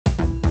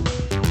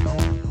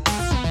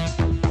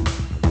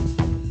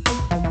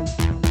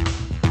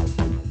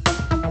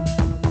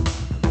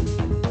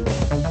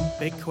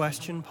Big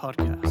Question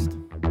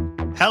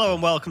Podcast. Hello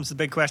and welcome to the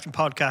Big Question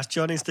Podcast.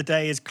 Joining us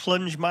today is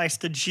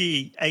Klungemeister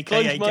G,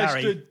 aka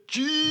Gary.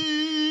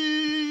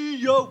 G,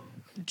 yo.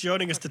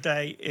 Joining us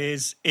today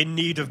is In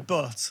Need of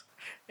Butt,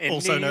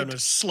 known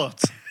as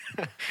Slut.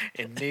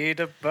 In need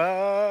of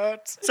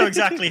butt. So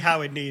exactly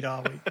how in need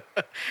are we?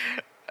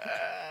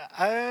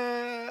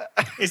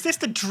 Is this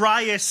the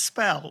driest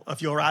spell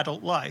of your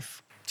adult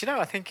life? Do you know?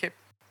 I think it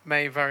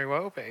may very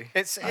well be.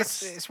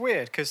 It's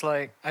weird because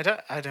like I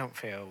don't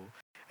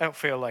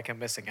feel like I'm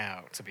missing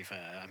out. To be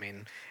fair, I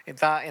mean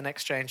that in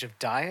exchange of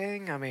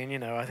dying. I mean, you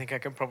know, I think I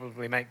can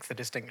probably make the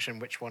distinction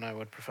which one I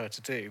would prefer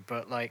to do.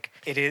 But like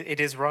it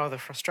is rather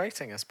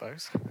frustrating, I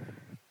suppose.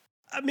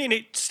 I mean,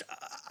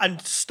 and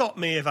stop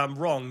me if I'm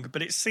wrong,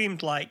 but it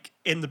seemed like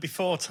in the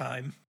before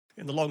time,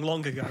 in the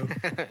long ago,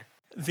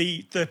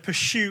 the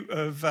pursuit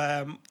of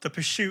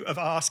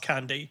arse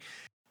candy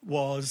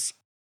was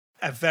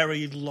a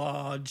very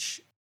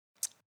large.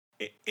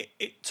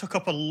 It took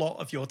up a lot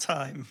of your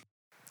time.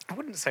 I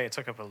wouldn't say it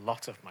took up a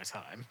lot of my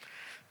time.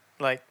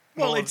 Like,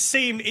 well, it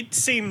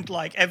seemed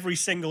like every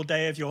single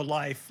day of your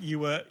life you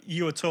were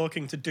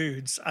talking to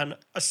dudes, and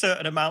a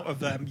certain amount of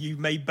them you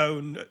may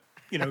bone,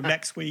 you know,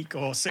 next week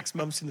or 6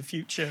 months in the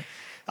future,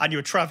 and you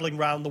were traveling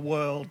around the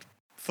world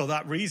for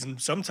that reason.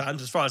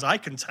 Sometimes, as far as I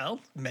can tell,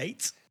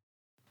 mate.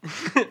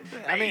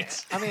 I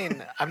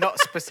mean, I'm not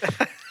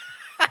specific.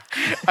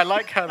 I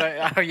like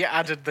how you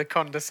added the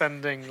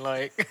condescending,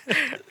 like,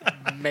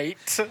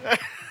 mate.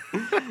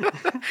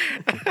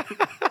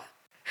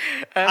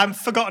 I've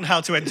forgotten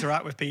how to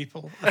interact with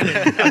people.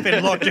 I've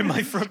been locked in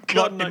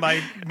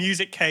my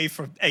music cave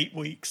for 8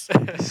 weeks.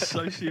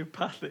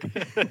 Sociopathic.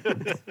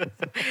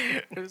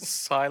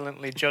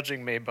 Silently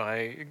judging me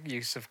by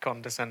use of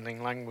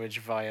condescending language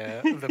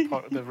via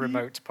the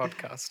remote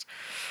podcast.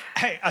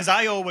 Hey, as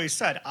I always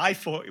said, I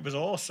thought it was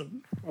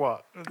awesome.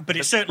 What? But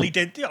it certainly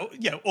did.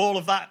 You know, all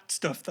of that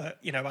stuff that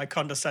I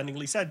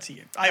condescendingly said to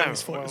you. I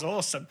always thought it was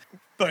awesome.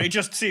 But it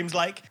just seems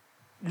like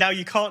now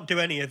you can't do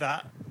any of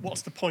that.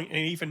 What's the point in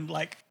even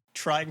like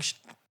trying?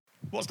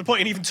 What's the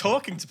point in even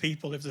talking to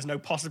people if there's no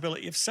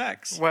possibility of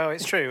sex? Well,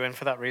 it's true, and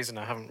for that reason,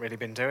 I haven't really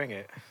been doing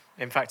it.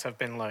 In fact, I've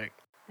been like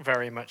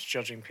very much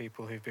judging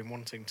people who've been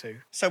wanting to.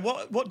 So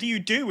what do you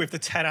do with the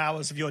 10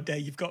 hours of your day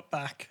you've got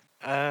back?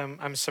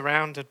 I'm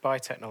surrounded by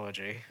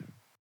technology,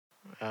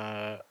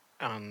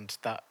 and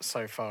that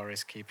so far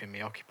is keeping me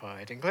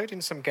occupied,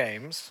 including some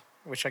games,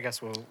 which I guess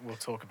we'll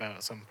talk about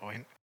at some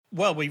point.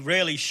 Well, we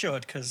really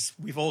should, because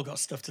we've all got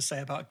stuff to say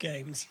about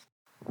games.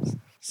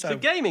 So, it's a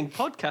gaming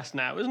podcast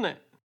now, isn't it?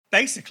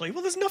 Basically.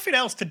 Well, there's nothing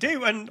else to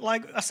do. And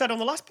like I said on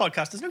the last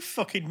podcast, there's no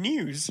fucking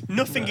news.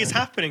 Nothing is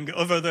happening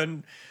other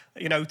than,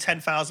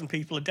 10,000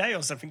 people a day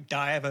or something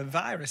die of a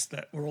virus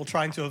that we're all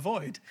trying to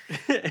avoid.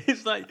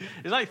 It's like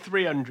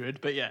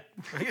 300, but yeah.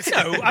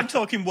 No, I'm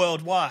talking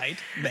worldwide,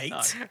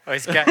 mate. Oh,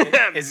 is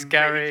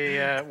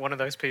Gary one of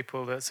those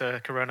people that's a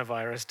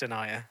coronavirus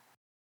denier?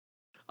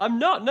 I'm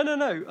not.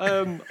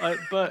 No.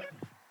 But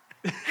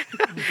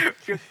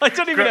I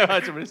don't even know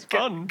how to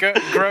respond.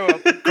 Grow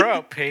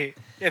up, Pete.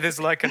 Yeah, there's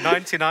like a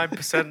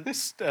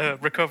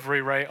 99%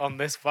 recovery rate on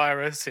this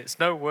virus. It's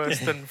no worse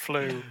than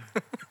flu.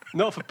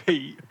 Not for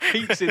Pete.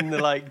 Pete's in the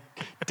like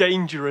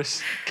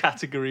dangerous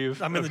category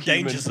of. I'm in the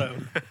danger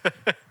zone.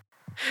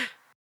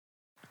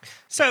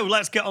 So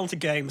let's get on to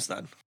games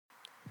then.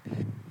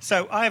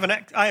 So I have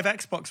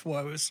Xbox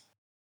woes.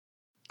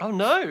 Oh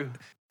no.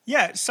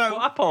 Yeah. So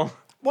what happened?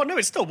 Well, no,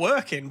 it's still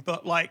working,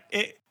 but like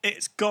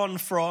it's gone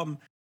from,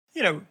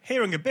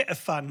 hearing a bit of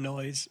fan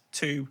noise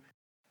to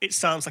it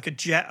sounds like a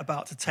jet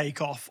about to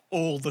take off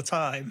all the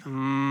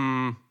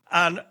time.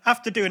 And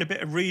after doing a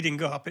bit of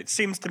reading up, it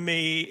seems to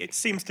be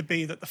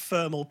that the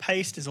thermal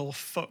paste is all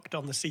fucked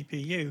on the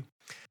CPU.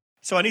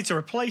 So I need to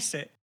replace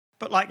it.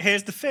 But like,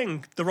 here's the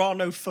thing. There are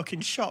no fucking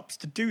shops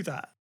to do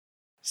that.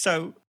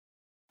 So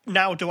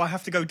now do I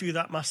have to go do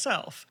that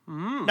myself?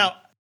 Now,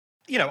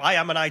 I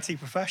am an IT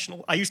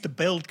professional. I used to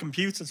build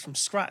computers from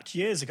scratch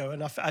years ago,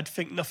 and I'd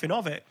think nothing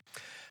of it.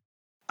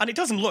 And it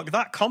doesn't look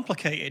that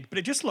complicated, but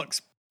it just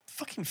looks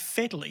fucking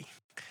fiddly.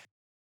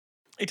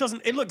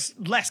 It looks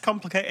less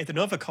complicated than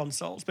other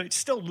consoles, but it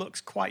still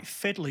looks quite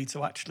fiddly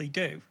to actually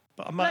do.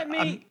 But let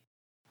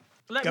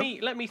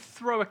me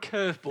throw a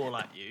curveball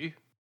at you.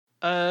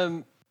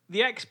 The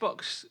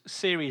Xbox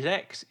Series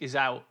X is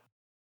out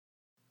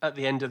at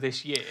the end of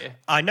this year.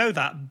 I know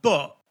that,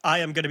 but I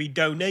am going to be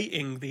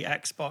donating the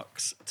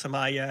Xbox to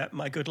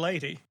my good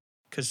lady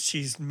because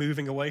she's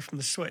moving away from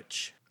the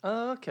Switch.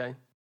 Oh, okay.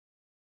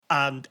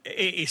 And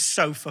it is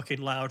so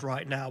fucking loud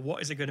right now.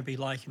 What is it going to be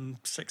like in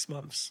 6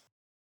 months?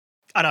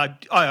 And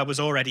I was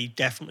already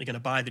definitely going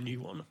to buy the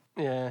new one.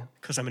 Yeah.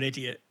 Because I'm an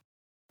idiot.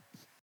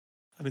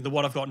 I mean, the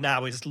one I've got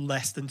now is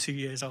less than 2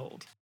 years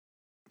old.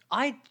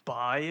 I'd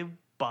buy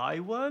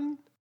one.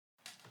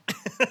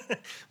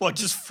 Well,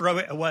 just throw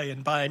it away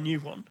and buy a new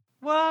one.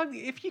 Well,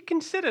 if you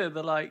consider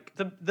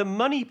the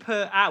money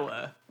per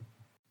hour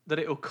that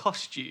it'll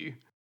cost you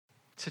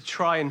to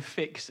try and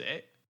fix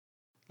it,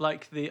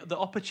 like the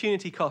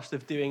opportunity cost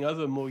of doing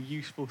other more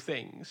useful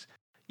things,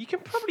 you can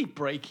probably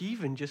break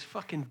even just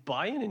fucking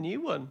buying a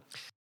new one.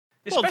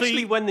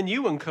 Especially when the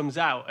new one comes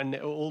out and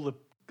all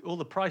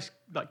the price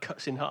like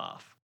cuts in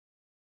half.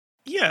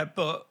 Yeah,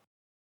 but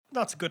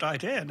that's a good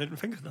idea. I didn't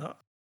think of that.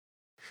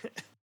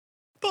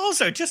 But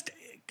also, just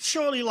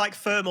surely like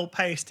thermal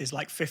paste is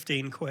like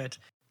 15 quid.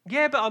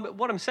 Yeah, but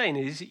what I'm saying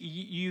is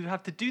you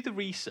have to do the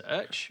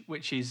research,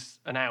 which is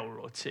an hour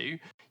or two.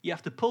 You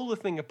have to pull the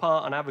thing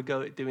apart and have a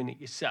go at doing it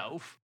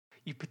yourself.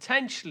 You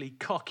potentially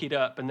cock it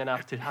up and then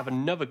have to have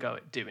another go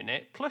at doing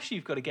it. Plus,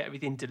 you've got to get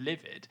everything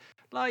delivered.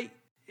 Like,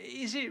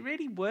 is it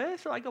really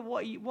worth? Like,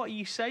 what are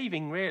you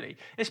saving, really?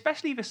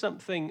 Especially for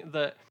something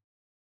that,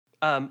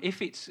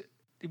 if it's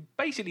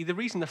basically the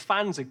reason the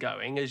fans are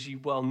going, as you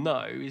well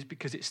know, is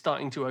because it's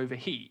starting to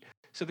overheat.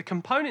 So the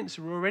components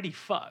are already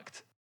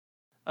fucked.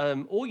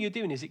 All you're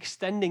doing is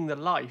extending the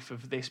life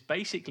of this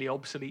basically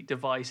obsolete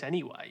device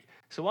anyway.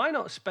 So why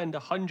not spend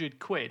 100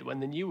 quid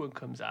when the new one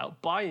comes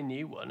out, buy a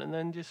new one, and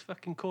then just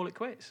fucking call it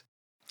quits?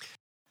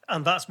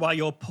 And that's why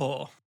you're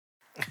poor.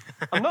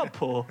 I'm not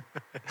poor.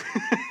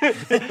 You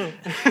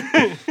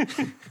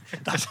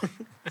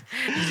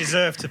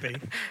deserve to be.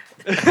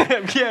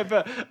 Yeah,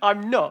 but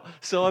I'm not,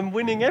 so I'm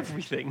winning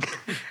everything.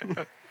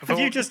 Have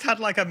you just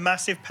had like a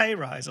massive pay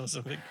rise or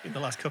something in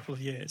the last couple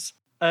of years?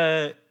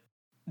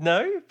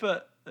 No,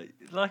 but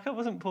like I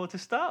wasn't poor to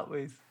start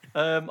with.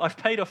 I've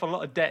paid off a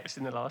lot of debts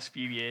in the last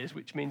few years,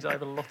 which means I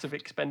have a lot of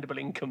expendable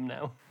income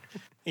now.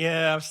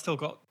 Yeah, I've still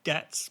got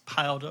debts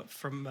piled up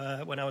from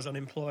when I was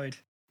unemployed.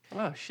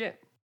 Oh, shit.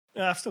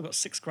 I've still got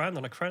 $6,000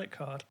 on a credit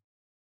card.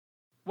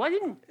 Why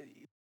didn't...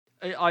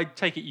 I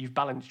take it you've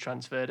balance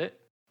transferred it?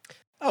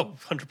 Oh,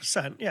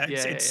 100%. Yeah,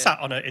 it's sat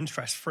on an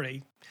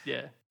interest-free.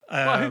 Yeah.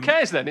 Well, who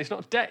cares then? It's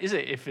not debt, is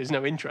it, if there's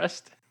no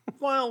interest?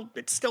 Well,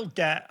 it's still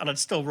debt, and I'd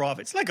still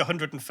rather... It's like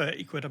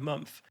 130 quid a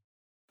month.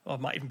 Or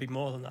it might even be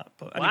more than that.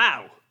 But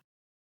wow.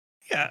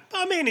 Yeah, but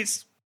I mean,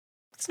 it's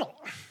not...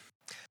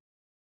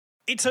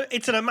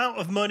 It's an amount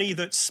of money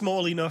that's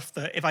small enough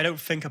that if I don't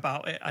think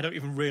about it, I don't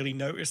even really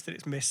notice that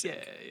it's missing.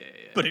 Yeah.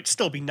 But it'd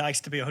still be nice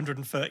to be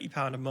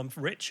 £130 a month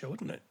richer,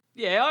 wouldn't it?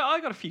 Yeah,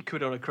 I got a few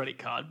quid on a credit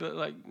card, but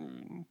like,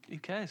 who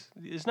cares?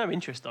 There's no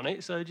interest on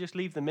it, so just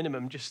leave the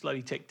minimum just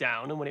slowly tick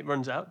down, and when it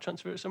runs out,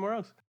 transfer it somewhere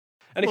else.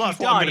 And if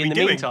you die in the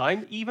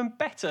meantime, even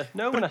better.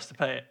 No one has to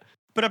pay it.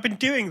 But I've been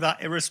doing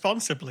that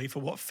irresponsibly for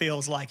what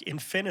feels like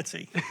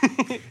infinity.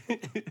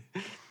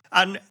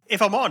 And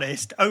if I'm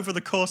honest, over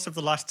the course of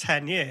the last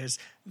 10 years,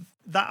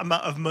 that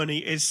amount of money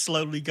is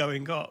slowly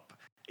going up.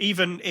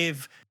 Even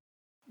if,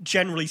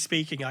 generally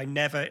speaking, like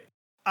the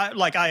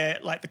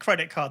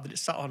credit card that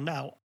it's sat on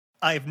now,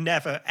 I've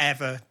never,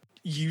 ever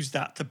used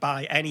that to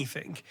buy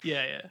anything.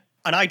 Yeah.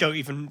 And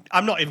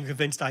I'm not even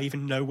convinced I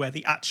even know where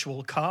the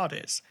actual card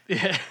is.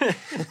 Yeah.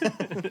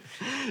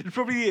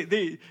 Probably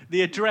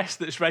the address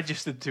that's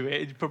registered to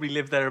it probably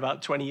lived there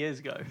about 20 years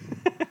ago.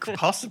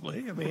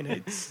 Possibly. I mean,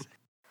 it's...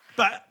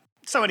 But,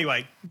 so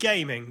anyway,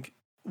 gaming.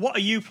 What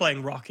are you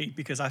playing, Rocky?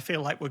 Because I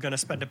feel like we're going to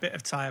spend a bit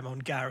of time on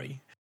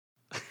Gary.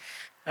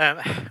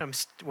 I'm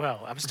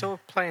still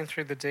playing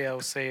through the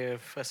DLC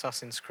of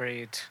Assassin's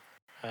Creed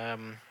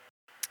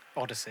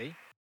Odyssey,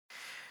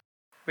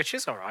 which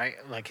is all right.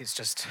 Like it's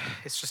just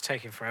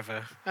taking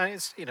forever.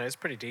 It's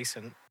pretty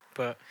decent.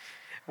 But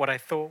what I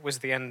thought was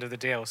the end of the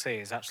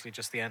DLC is actually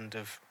just the end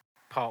of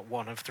part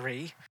 1 of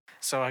 3.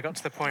 So I got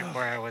to the point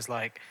where I was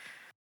like,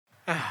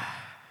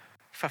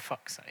 for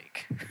fuck's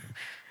sake.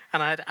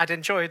 And I'd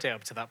enjoyed it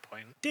up to that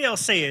point.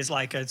 DLC is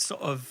like a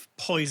sort of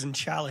poison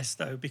chalice,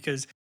 though,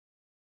 because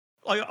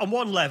like on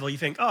one level you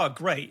think, oh,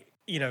 great,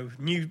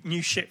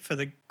 new shit for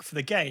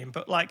the game,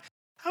 but like,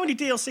 how many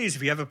DLCs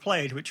have you ever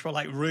played which were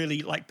like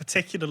really like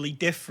particularly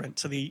different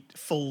to the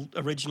full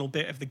original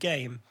bit of the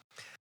game?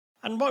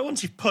 And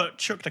once you've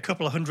chucked a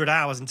couple of 100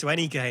 hours into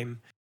any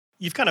game,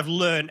 you've kind of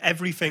learned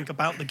everything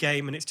about the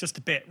game, and it's just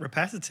a bit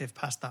repetitive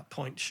past that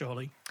point,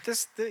 surely.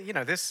 This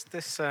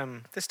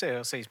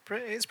DLC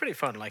is pretty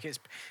fun. Like it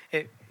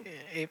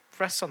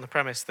rests on the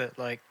premise that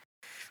like,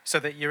 so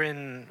that you're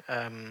in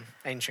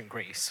ancient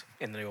Greece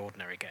in the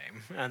ordinary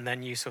game, and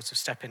then you sort of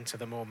step into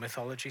the more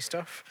mythology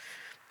stuff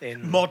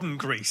in modern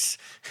Greece.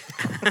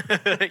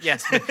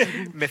 Yes,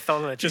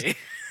 mythology.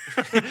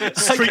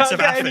 Streets of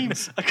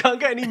Athens. I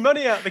can't get any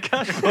money out of the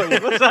cash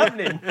point. What's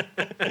happening?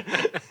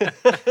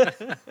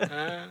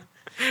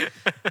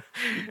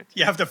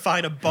 You have to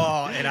find a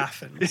bar in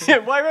Athens. Yeah,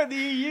 why won't the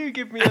EU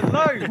give me a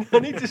loan? I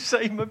need to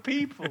save my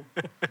people.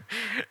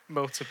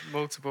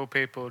 Multiple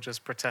people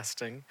just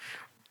protesting,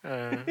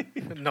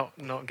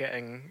 not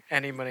getting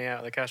any money out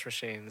of the cash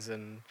machines,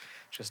 and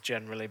just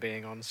generally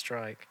being on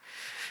strike.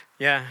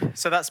 Yeah,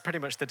 so that's pretty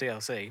much the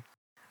DLC.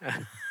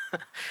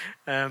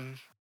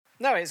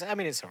 No, it's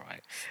all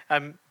right.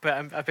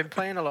 But I've been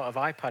playing a lot of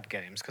iPad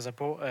games because I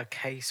bought a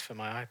case for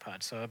my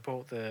iPad. So I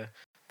bought the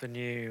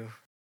new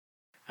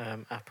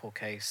Apple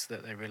case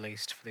that they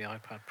released for the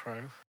iPad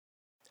Pro.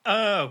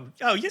 Oh,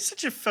 you're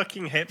such a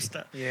fucking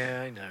hipster.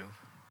 Yeah, I know.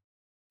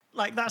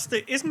 Like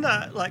isn't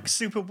that like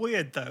super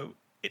weird though?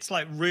 It's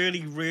like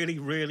really, really,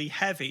 really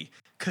heavy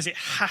because it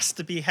has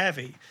to be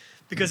heavy.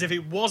 Because if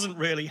it wasn't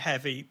really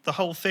heavy, the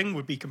whole thing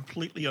would be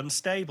completely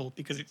unstable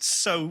because it's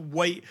so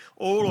weight.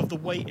 All of the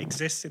weight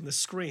exists in the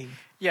screen.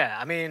 Yeah,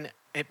 I mean,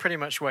 it pretty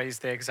much weighs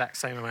the exact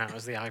same amount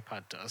as the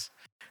iPad does.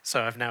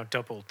 So I've now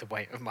doubled the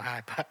weight of my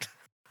iPad.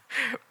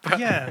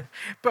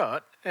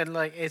 But and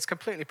like it's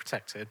completely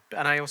protected,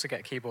 and I also get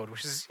a keyboard,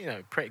 which is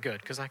pretty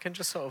good because I can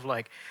just sort of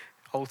like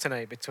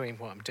alternate between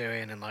what I'm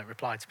doing and like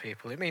reply to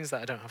people. It means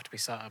that I don't have to be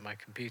sat at my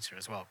computer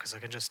as well because I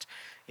can just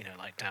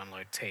like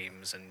download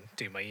Teams and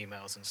do my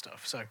emails and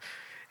stuff. So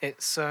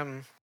it's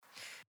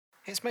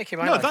making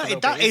my life a little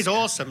that bit is easier.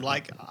 awesome.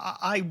 Like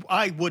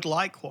I would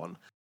like one,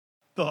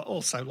 but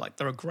also like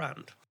they're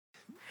 $1,000.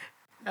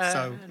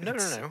 So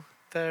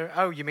No.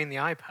 Oh, you mean the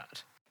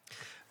iPad?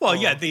 Well,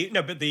 yeah,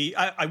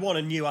 I want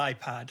a new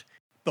iPad,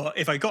 but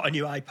if I got a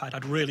new iPad,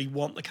 I'd really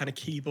want the kind of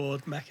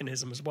keyboard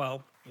mechanism as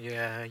well.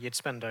 Yeah, you'd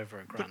spend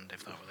over $1,000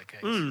 if that were the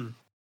case.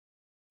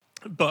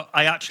 But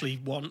I actually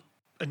want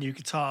a new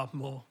guitar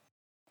more,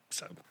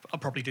 so I'll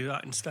probably do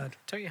that instead.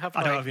 Don't you have?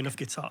 I don't like- have enough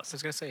I guitars.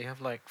 was going to say you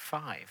have like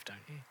 5, don't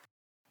you?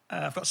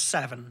 I've got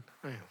 7.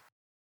 Oh.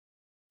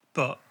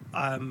 But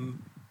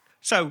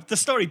so the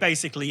story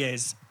basically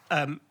is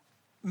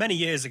many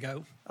years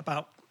ago,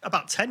 about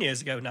 10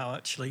 years ago now,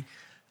 actually,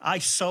 I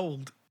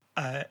sold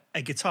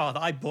a guitar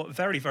that I bought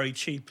very, very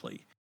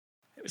cheaply.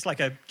 It was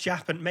like a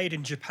made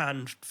in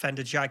Japan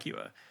Fender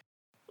Jaguar.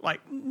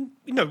 Like,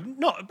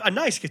 not a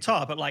nice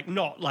guitar, but like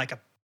not like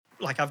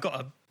I've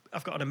got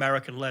an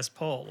American Les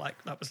Paul. Like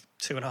that was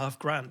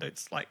 $2,500.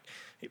 It's like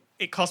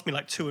it cost me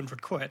like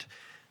 £200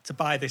 to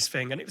buy this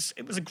thing, and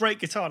it was a great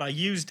guitar, and I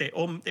used it.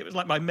 It was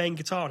like my main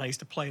guitar, and I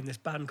used to play in this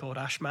band called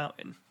Ash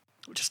Mountain,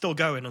 which is still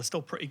going and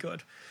still pretty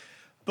good.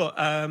 But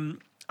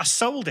I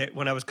sold it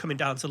when I was coming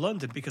down to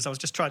London because I was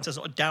just trying to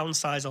sort of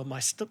downsize all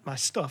my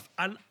stuff,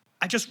 and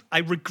I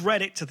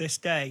regret it to this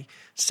day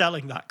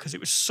selling that because it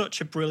was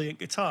such a brilliant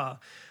guitar.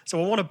 So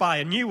I want to buy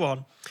a new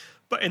one,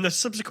 but in the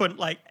subsequent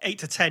like 8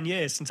 to 10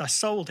 years since I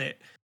sold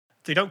it,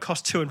 they don't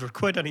cost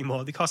 £200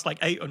 anymore. They cost like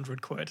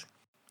 £800.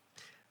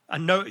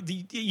 And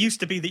it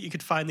used to be that you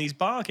could find these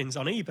bargains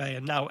on eBay,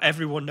 and now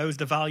everyone knows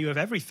the value of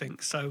everything.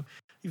 So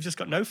you've just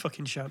got no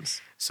fucking chance.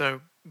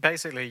 So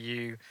basically,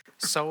 you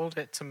sold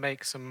it to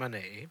make some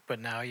money, but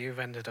now you've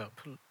ended up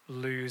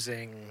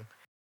losing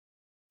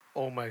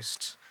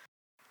almost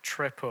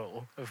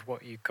triple of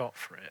what you got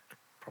for it,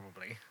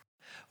 probably.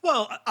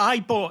 Well, I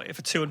bought it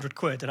for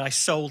 £200 and I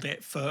sold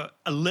it for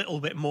a little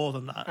bit more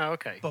than that. Oh,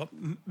 okay. But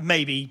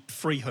maybe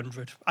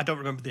 300. I don't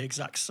remember the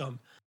exact sum.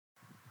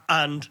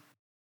 And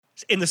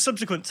in the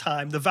subsequent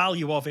time, the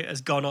value of it has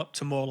gone up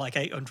to more like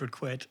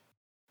 £800.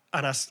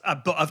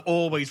 But I've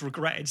always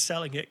regretted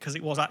selling it because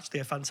it was actually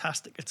a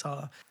fantastic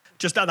guitar.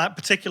 Just at that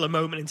particular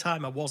moment in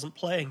time, I wasn't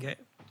playing it.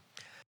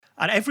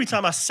 And every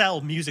time I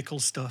sell musical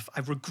stuff,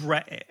 I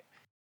regret it.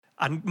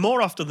 And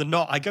more often than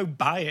not, I go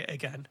buy it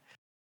again.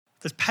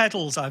 There's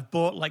pedals I've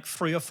bought like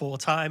 3 or 4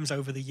 times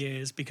over the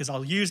years because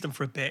I'll use them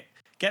for a bit,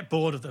 get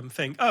bored of them,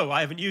 think, oh,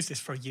 I haven't used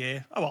this for a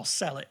year. Oh, I'll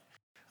sell it.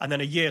 And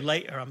then a year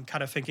later, I'm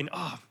kind of thinking,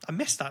 oh, I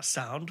missed that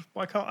sound.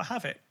 Why can't I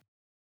have it?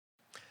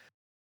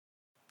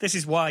 This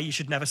is why you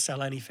should never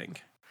sell anything.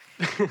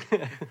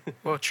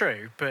 Well,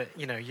 true, but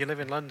you live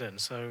in London,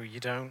 so you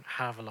don't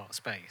have a lot of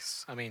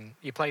space. I mean,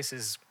 your place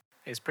is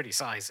pretty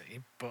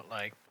sizey, but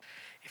like,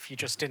 if you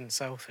just didn't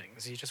sell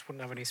things, you just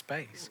wouldn't have any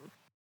space.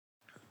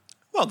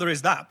 Well, there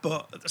is that,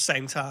 but at the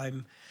same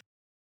time,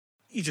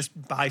 you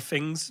just buy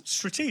things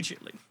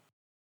strategically.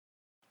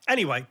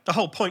 Anyway, the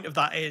whole point of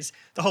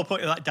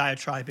that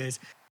diatribe is,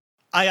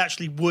 I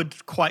actually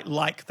would quite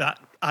like that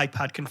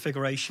iPad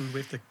configuration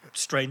with the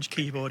strange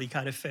keyboardy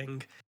kind of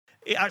thing.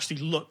 It actually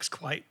looks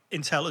quite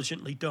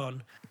intelligently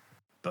done,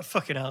 but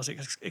fucking hell,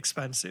 it's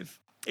expensive.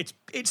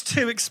 It's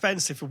too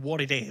expensive for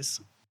what it is,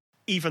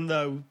 even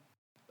though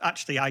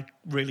actually I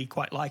really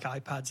quite like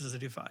iPads as a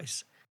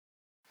device.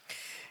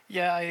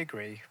 Yeah, I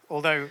agree.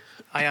 Although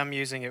I am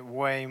using it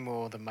way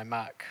more than my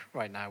Mac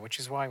right now, which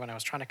is why when I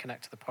was trying to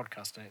connect to the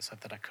podcast and it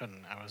said that I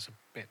couldn't, I was a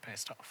bit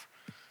pissed off.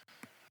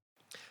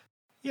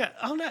 Yeah,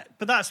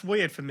 but that's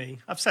weird for me.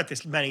 I've said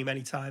this many,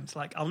 many times.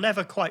 Like, I'll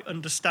never quite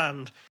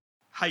understand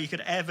how you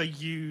could ever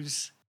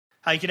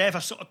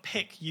sort of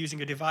pick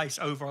using a device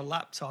over a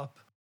laptop.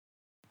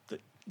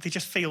 They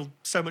just feel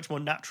so much more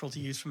natural to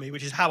use for me,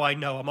 which is how I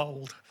know I'm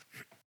old.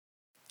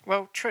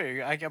 Well,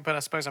 true. But I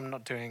suppose I'm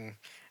not the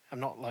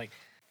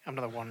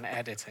one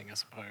editing, I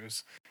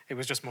suppose. It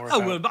was just more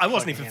about I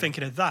wasn't even plugging in.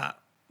 thinking of that.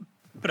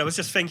 But I was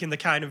just thinking the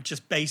kind of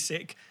just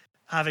basic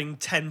having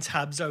 10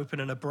 tabs open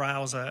in a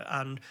browser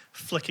and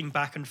flicking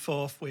back and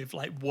forth with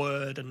like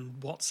Word and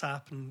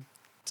WhatsApp and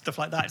stuff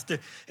like that.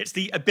 It's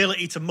the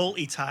ability to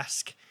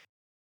multitask.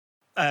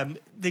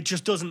 It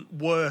just doesn't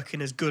work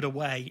in as good a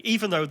way,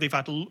 even though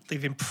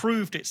they've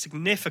improved it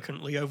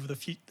significantly over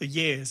the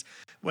years,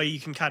 where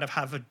you can kind of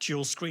have a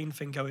dual screen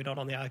thing going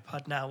on the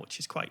iPad now, which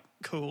is quite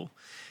cool.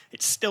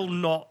 It's still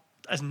not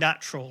as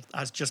natural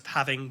as just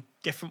having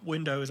different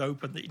windows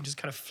open that you can just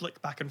kind of flick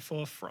back and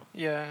forth from.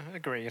 Yeah,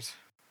 agreed.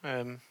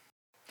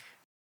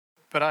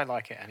 But I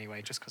like it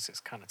anyway, just because it's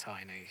kind of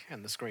tiny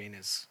and the screen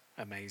is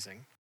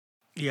amazing.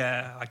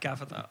 Yeah, I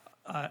gather that.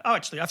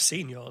 Actually, I've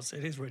seen yours.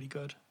 It is really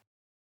good.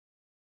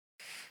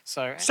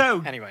 So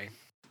anyway,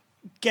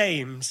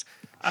 games.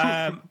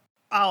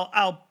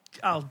 I'll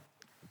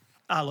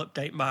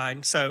update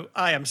mine. So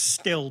I am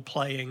still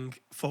playing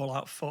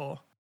Fallout 4.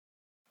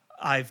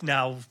 I've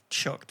now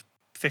chucked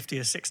 50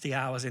 or 60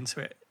 hours into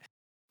it.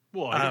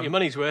 Well, I got your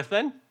money's worth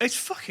then. It's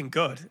fucking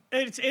good.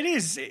 It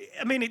is.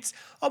 I mean, it's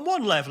on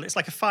one level, it's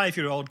like a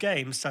 5-year-old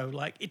game. So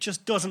like, it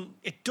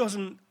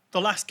doesn't. The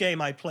last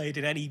game I played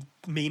in any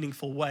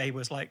meaningful way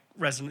was like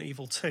Resident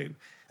Evil 2.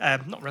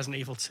 Not Resident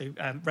Evil 2,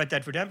 Red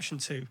Dead Redemption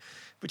 2,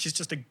 which is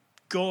just a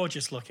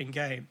gorgeous looking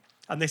game.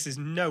 And this is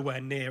nowhere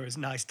near as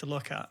nice to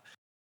look at.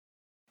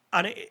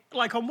 And it,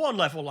 like on one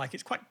level, like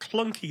it's quite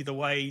clunky the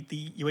way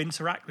you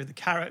interact with the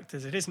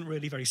characters. It isn't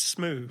really very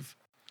smooth.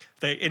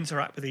 They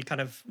interact with the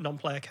kind of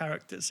non-player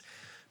characters.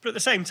 But at the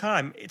same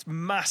time, it's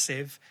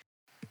massive.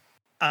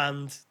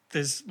 And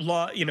there's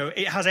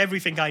it has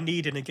everything I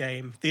need in a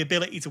game. The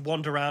ability to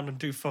wander around and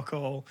do fuck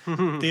all.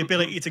 The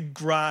ability to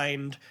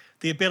grind.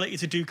 The ability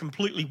to do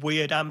completely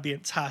weird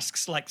ambient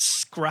tasks like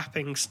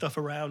scrapping stuff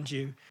around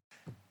you.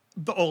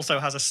 But also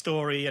has a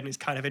story and is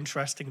kind of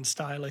interesting and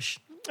stylish.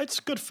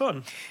 It's good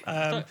fun.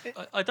 I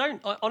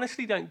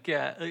honestly don't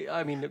get.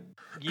 I mean,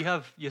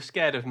 you're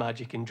scared of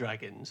magic and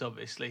dragons,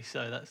 obviously.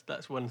 So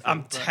that's one thing.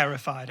 I'm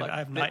terrified of it. I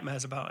have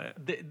nightmares about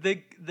it.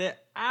 The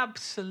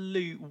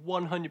absolute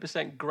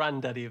 100%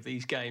 granddaddy of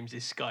these games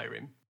is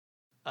Skyrim.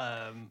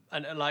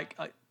 And like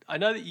I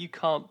know that you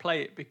can't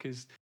play it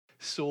because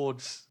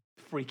swords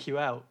freak you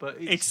out, but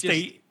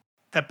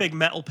they're big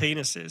metal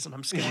penises, and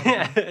I'm scared.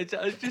 Yeah,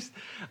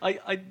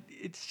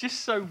 it's just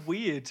so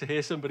weird to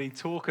hear somebody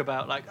talk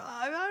about like,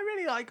 I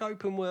really like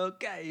open world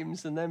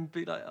games, and then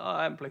be like,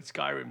 I haven't played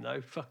Skyrim though.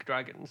 Fuck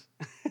dragons.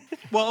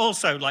 Well,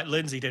 also like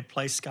Lindsay did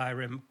play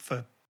Skyrim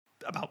for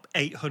about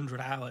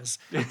 800 hours,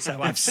 so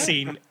I've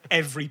seen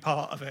every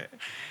part of it.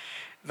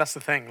 That's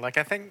the thing. Like,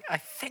 I think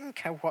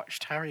I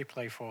watched Harry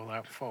play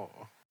Fallout 4.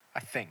 I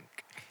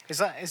think.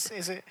 Is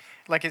it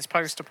like it's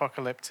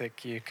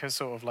post-apocalyptic? You can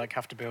sort of like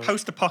have to build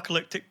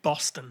post-apocalyptic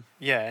Boston.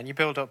 Yeah, and you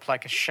build up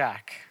like a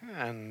shack,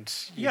 and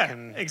you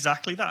can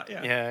exactly that.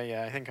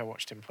 Yeah. I think I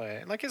watched him play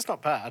it. Like, it's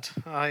not bad.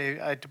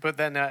 But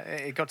then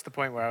it got to the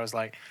point where I was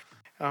like,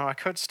 oh, I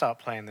could start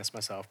playing this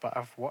myself, but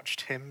I've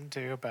watched him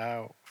do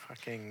about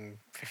fucking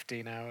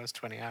 15 hours,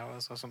 20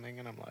 hours or something,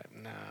 and I'm like,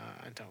 nah,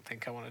 I don't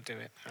think I want to do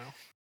it now.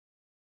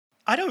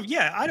 I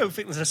don't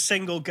think there's a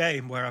single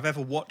game where I've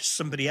ever watched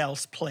somebody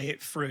else play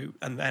it through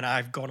and then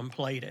I've gone and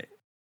played it.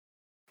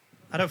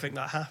 I don't think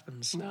that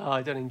happens. No,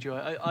 I don't enjoy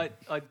it.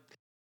 I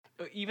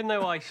even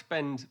though I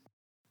spend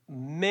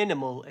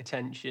minimal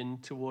attention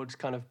towards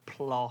kind of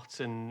plot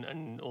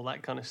and all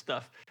that kind of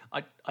stuff,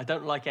 I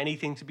don't like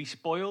anything to be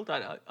spoiled.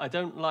 I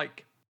don't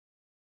like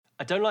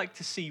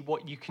to see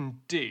what you can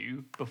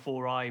do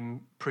before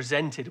I'm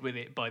presented with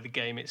it by the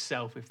game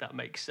itself, if that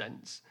makes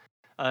sense.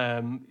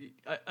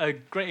 A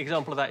great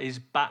example of that is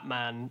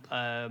Batman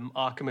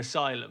Arkham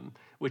Asylum,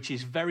 which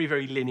is very,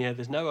 very linear.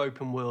 There's no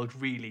open world,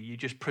 really. You're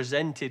just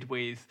presented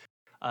with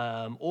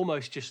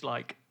almost just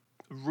like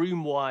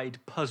room-wide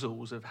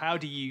puzzles of how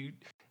do you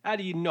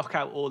knock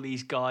out all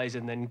these guys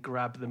and then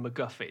grab the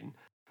MacGuffin.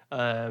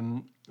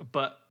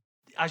 But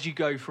as you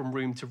go from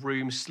room to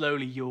room,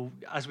 slowly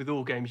as with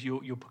all games,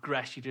 you'll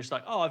progress. You're just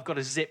like, oh, I've got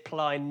a zip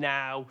line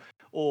now,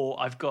 or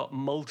I've got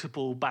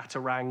multiple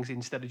batarangs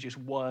instead of just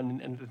one,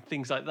 and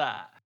things like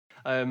that.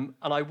 And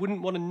I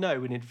wouldn't want to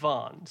know in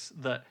advance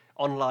that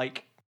on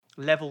like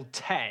level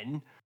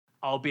 10,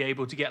 I'll be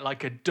able to get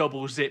like a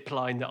double zip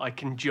line that I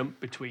can jump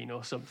between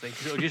or something,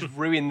 because it'll just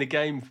ruin the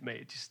game for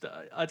me.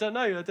 I don't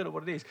know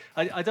what it is.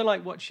 I don't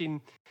like watching.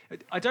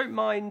 I don't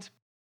mind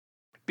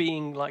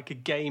being like a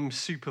game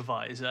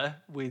supervisor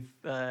with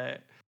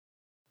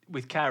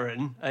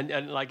Karen,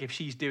 and like if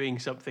she's doing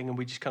something and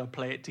we just kind of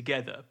play it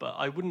together. But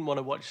I wouldn't want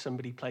to watch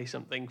somebody play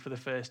something for the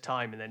first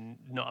time and then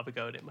not have a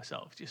go at it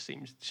myself. It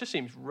just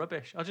seems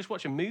rubbish. I'll just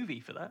watch a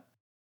movie for that.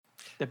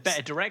 They're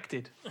better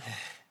directed.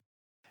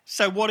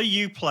 So what are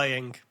you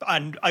playing?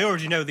 And I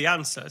already know the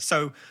answer.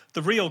 So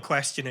the real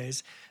question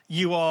is,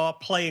 you are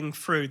playing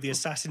through the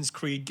Assassin's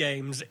Creed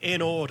games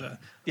in order.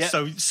 Yeah.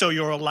 So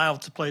you're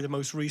allowed to play the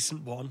most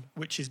recent one,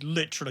 which is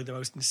literally the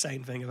most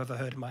insane thing I've ever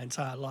heard in my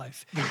entire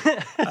life.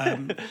 I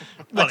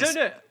don't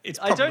know.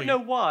 I don't know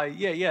why.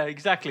 Yeah,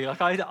 exactly.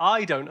 Like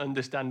I don't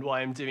understand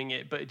why I'm doing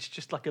it, but it's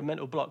just like a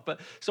mental block. But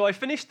so I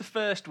finished the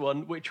first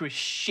one, which was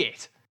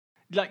shit.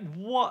 Like,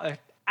 what a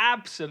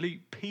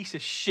absolute piece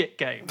of shit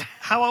game.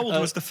 How old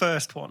was the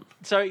first one?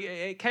 So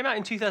it came out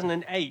in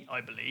 2008,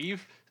 I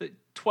believe.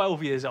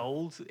 12 years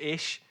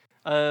old-ish.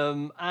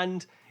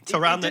 And it's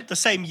around the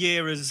same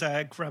year as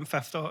Grand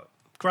Theft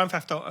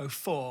Auto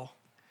 4.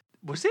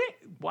 Was it?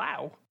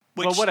 Wow.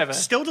 Which well, whatever.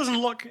 Still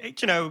doesn't look,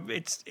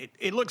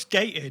 it looks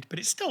dated, but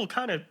it still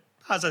kind of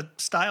has a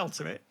style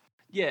to it.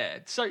 Yeah.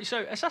 So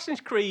Assassin's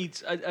Creed,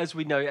 as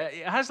we know,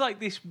 it has like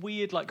this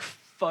weird like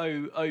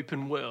faux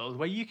open world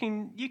where you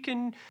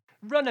can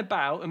run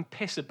about and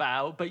piss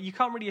about, but you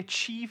can't really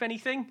achieve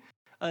anything.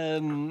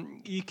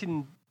 You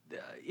can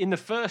in the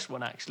first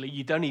one, actually,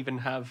 you don't even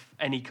have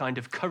any kind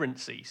of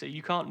currency. So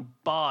you can't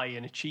buy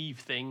and achieve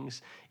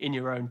things in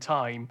your own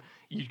time.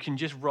 You can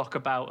just rock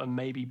about and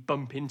maybe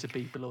bump into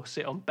people or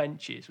sit on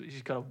benches, which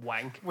is kind of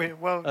wank.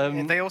 Well,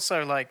 they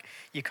also like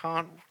you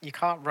can't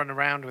run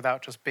around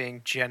without just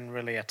being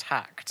generally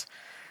attacked.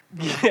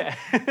 Yeah,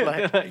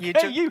 Like,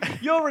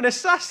 you're an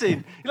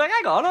assassin. You're like,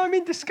 hang on, I'm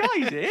in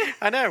disguise here.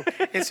 I know.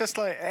 It's just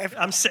like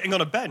I'm sitting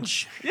on a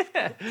bench.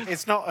 Yeah,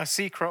 it's not a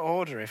secret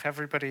order if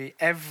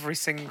every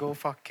single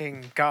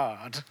fucking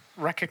guard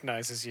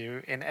recognizes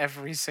you in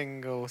every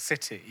single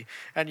city,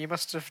 and you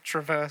must have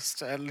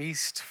traversed at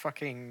least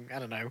fucking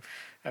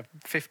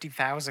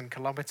 50,000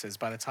 kilometers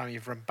by the time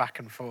you've run back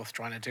and forth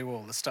trying to do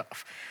all the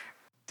stuff.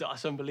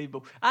 that's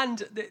unbelievable. And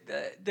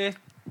the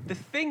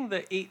thing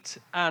that it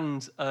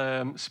and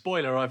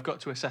spoiler, I've got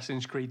to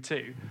Assassin's Creed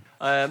 2.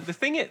 The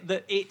thing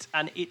that it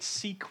and its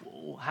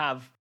sequel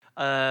have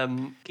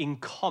in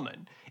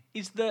common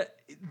is that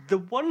the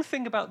one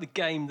thing about the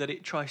game that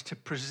it tries to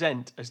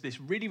present as this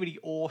really, really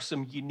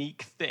awesome,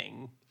 unique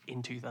thing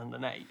in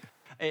 2008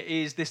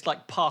 is this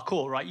like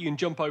parkour, right? You can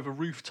jump over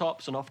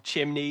rooftops and off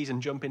chimneys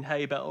and jump in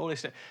hay bale, all this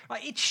stuff.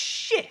 Like, it's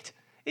shit.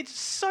 It's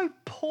so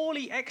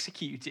poorly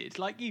executed.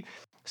 Like,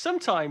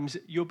 sometimes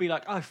you'll be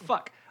like, oh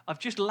fuck, I've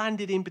just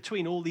landed in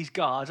between all these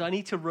guards. I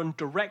need to run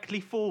directly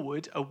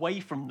forward away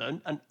from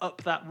them and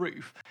up that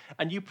roof.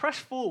 And you press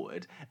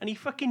forward and he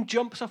fucking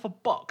jumps off a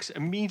box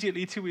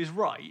immediately to his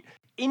right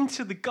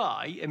into the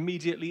guy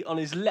immediately on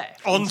his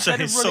left. Onto instead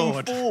his of running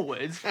sword.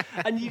 forwards.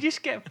 And you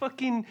just get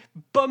fucking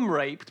bum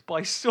raped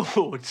by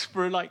swords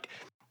for like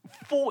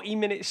 40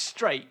 minutes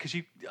straight because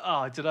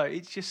I don't know,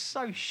 it's just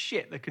so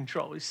shit, the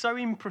control. It's so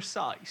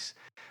imprecise.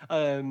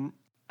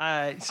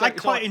 I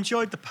quite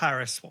enjoyed the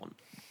Paris one.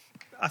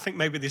 I think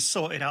maybe they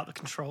sorted out the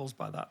controls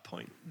by that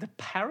point. The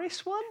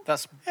Paris one?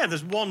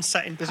 There's one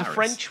set in Paris. There's a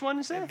French one,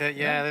 is there?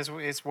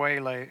 It's way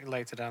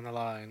later down the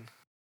line.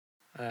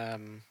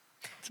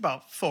 It's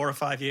about 4 or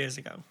 5 years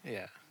ago.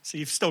 Yeah. So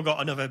you've still got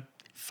another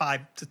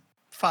 5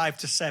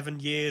 to 7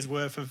 years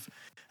worth of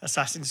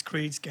Assassin's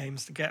Creed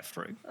games to get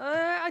through.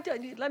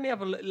 Let me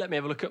have a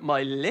look at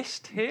my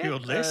list here. Your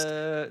list?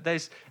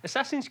 There's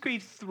Assassin's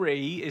Creed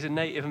 3 is a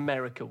Native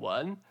America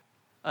one.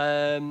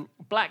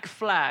 Black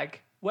Flag.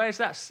 Where's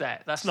that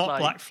set? That's not like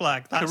Black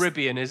Flag. That's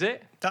Caribbean, is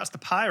it? That's the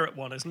pirate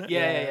one, isn't it?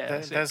 Yeah.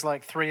 There's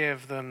like 3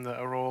 of them that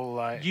are all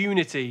like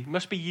Unity.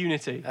 Must be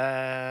Unity.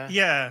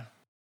 Yeah.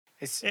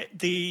 It's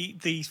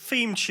The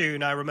theme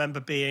tune I remember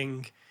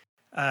being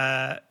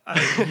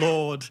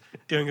Lord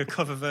doing a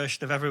cover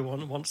version of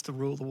Everyone Wants to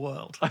Rule the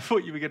World. I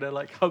thought you were going to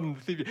like hum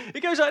the theme.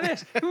 It goes like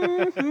this.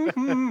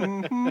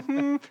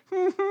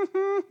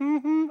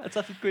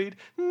 Assassin's Creed.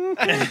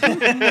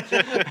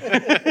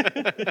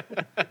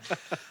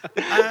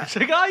 It's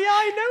like, oh yeah,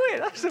 I know it.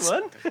 That's the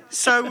one.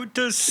 So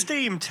does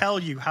Steam tell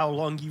you how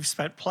long you've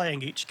spent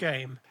playing each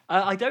game?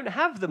 I don't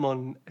have them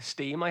on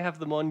Steam. I have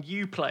them on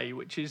Uplay,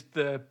 which is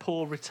the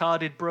poor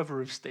retarded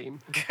brother of Steam.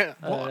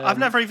 I've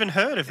never even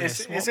heard of this.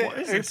 Is What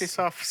it is this?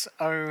 Ubisoft's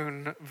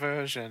own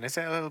version? Is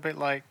it a little bit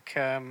like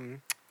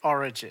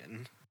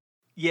Origin?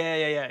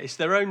 Yeah. It's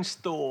their own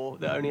store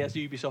that only has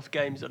Ubisoft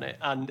games on it,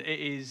 and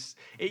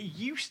it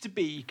used to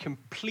be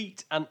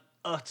complete and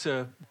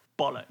utter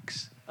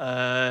bollocks.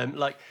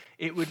 Like,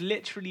 it would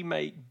literally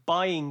make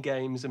buying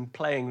games and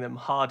playing them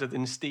harder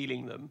than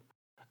stealing them.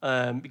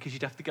 Because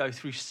you'd have to go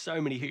through so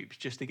many hoops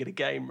just to get a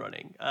game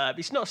running.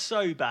 It's not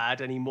so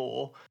bad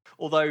anymore,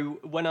 although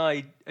when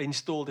I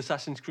installed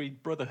Assassin's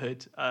Creed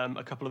Brotherhood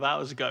a couple of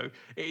hours ago,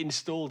 it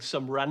installed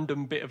some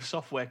random bit of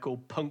software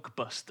called Punk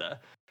Buster,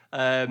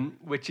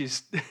 which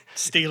is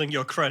Stealing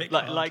your credit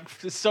card. like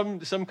some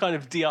kind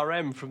of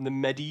DRM from the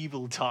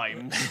medieval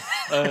times,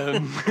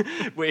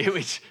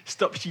 which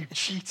stops you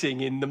cheating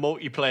in the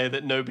multiplayer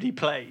that nobody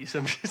plays.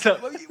 I'm just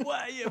like,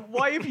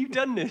 why have you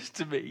done this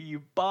to me,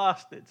 you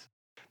bastards?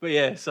 But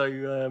yeah,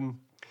 so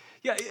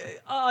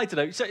I don't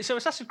know. So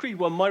Assassin's Creed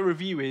 1, my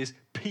review is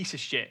piece of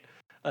shit.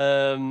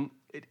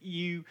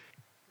 You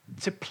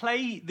to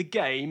play the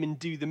game and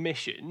do the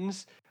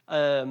missions.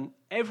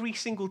 Every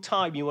single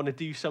time you want to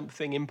do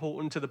something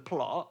important to the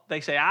plot,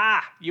 they say,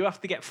 you have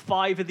to get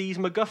 5 of these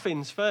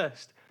MacGuffins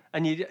first.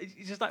 And you're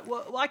just like,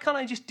 well, why can't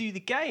I just do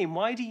the game?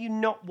 Why do you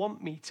not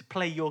want me to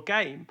play your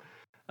game?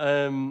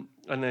 And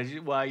they're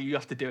just, well, you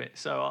have to do it.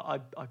 So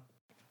I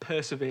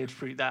persevered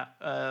through that,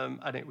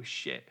 and it was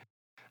shit.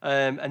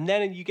 And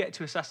then you get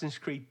to Assassin's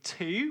Creed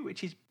 2,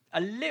 which is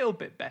a little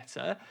bit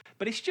better,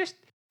 but it's just...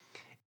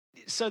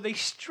 So they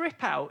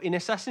strip out, in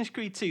Assassin's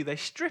Creed 2, they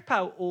strip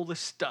out all the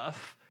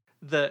stuff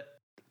that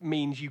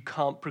means you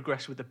can't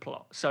progress with the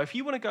plot. So if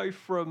you want to go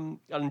from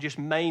and just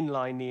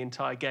mainline the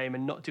entire game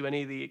and not do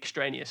any of the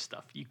extraneous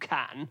stuff, you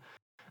can,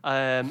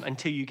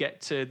 until you get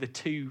to the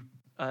 2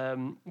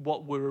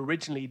 what were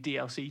originally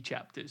DLC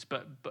chapters,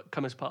 but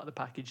come as part of the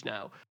package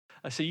now.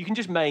 So you can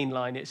just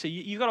mainline it. So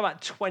you've got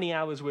about 20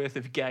 hours worth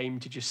of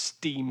game to just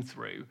steam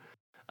through.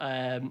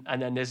 And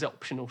then there's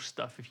optional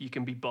stuff if you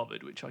can be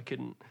bothered, which I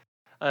couldn't.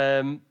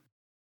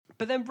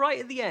 But then right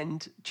at the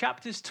end,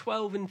 chapters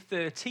 12 and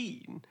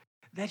 13,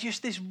 they're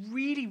just this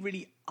really,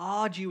 really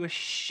arduous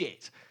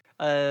shit.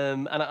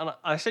 And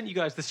I sent you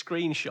guys the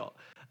screenshot.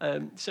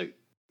 So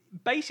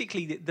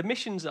basically, the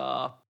missions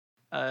are,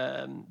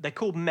 they're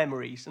called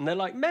memories. And they're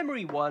like,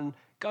 memory 1,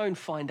 go and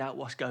find out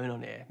what's going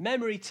on here.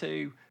 Memory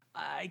 2,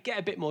 get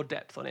a bit more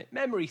depth on it.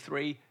 Memory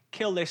 3,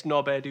 kill this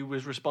knobhead who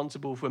was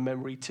responsible for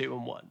memory 2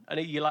 and 1.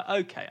 And you're like,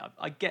 okay,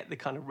 I get the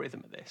kind of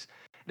rhythm of this.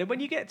 Then when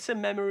you get to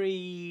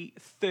memory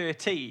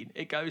 13,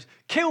 it goes,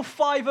 kill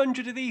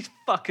 500 of these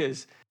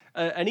fuckers.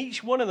 And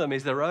each one of them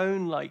is their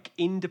own, like,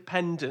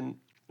 independent,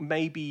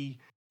 maybe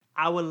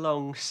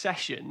hour-long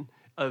session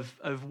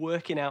of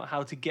working out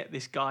how to get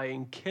this guy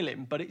and kill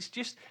him. But it's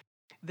just,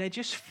 they're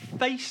just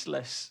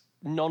faceless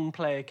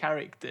non-player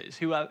characters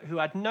who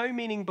had no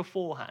meaning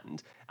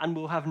beforehand and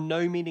will have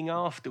no meaning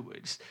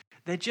afterwards.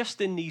 They're just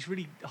in these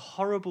really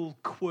horrible,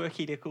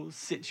 quirky little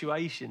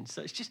situations.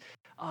 So it's just,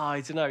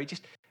 I don't know,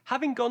 just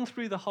having gone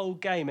through the whole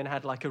game and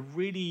had like a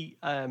really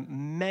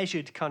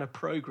measured kind of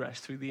progress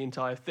through the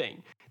entire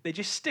thing, they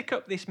just stick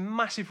up this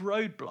massive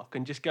roadblock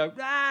and just go,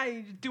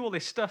 do all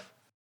this stuff.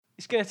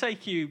 It's going to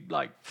take you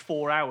like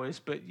 4 hours,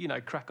 but, you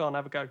know, crack on,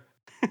 have a go.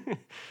 And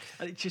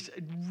it's just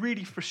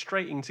really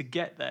frustrating to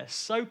get there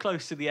so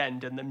close to the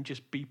end and then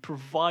just be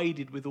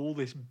provided with all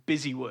this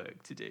busy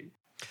work to do.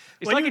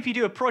 It's like if you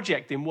do a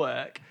project in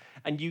work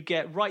and you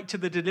get right to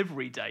the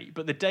delivery date,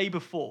 but the day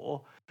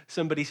before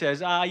somebody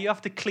says, you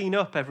have to clean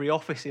up every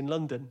office in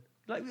London.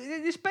 Like,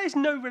 this bears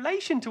no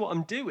relation to what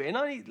I'm doing.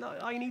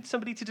 I need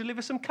somebody to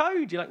deliver some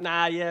code. You're like,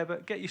 nah, yeah,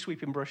 but get your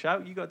sweeping brush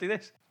out. You got to do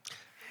this.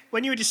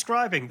 When you were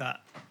describing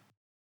that,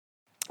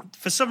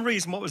 for some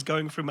reason, what was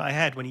going through my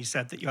head when you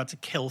said that you had to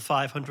kill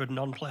 500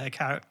 non-player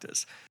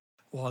characters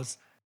was,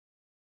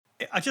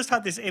 I just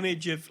had this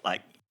image of,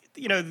 like,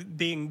 you know,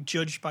 being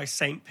judged by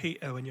St.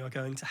 Peter when you're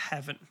going to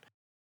heaven.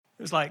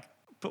 It was like,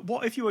 but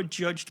what if you were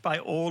judged by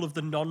all of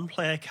the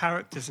non-player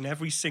characters in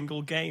every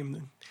single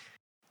game?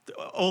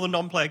 All the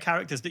non-player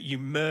characters that you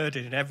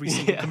murdered in every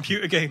single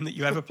computer game that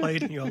you ever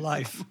played in your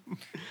life.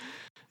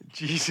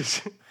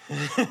 Jesus.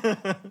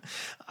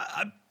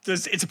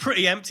 It's a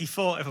pretty empty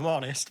thought, if I'm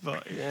honest,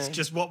 but it's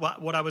just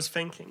what I was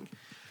thinking.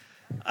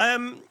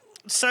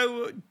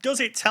 So does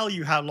it tell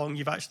you how long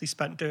you've actually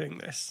spent doing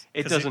this?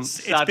 It doesn't,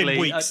 sadly. It's been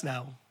weeks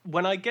now.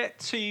 When I get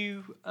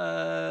to...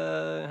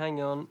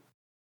 hang on.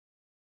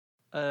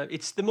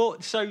 It's the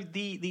more... So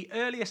the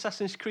early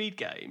Assassin's Creed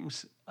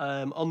games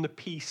on the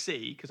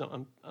PC, because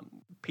I'm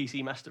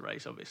PC Master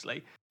Race,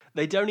 obviously,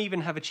 they don't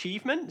even have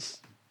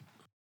achievements.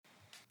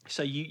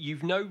 So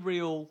you've no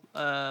real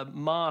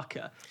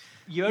marker.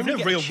 You only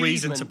get real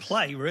reason to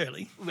play,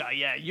 really. Well,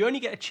 yeah, you only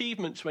get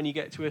achievements when you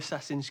get to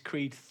Assassin's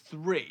Creed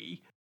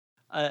 3.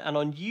 And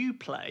on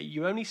Uplay,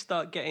 you only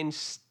start getting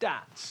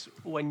stats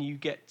when you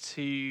get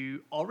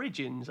to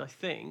Origins, I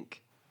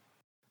think.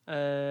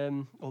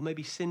 Or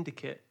maybe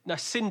Syndicate. No,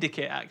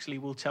 Syndicate actually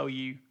will tell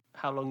you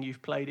how long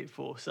you've played it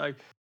for. So,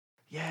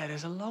 yeah,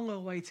 there's a long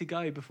old way to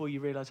go before you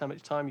realise how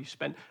much time you've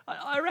spent.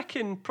 I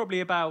reckon probably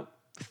about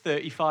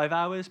 35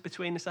 hours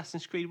between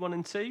Assassin's Creed 1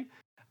 and 2.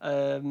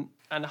 And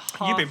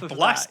half You've been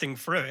blasting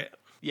through it.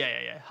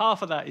 Yeah.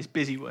 Half of that is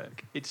busy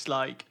work. It's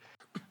like,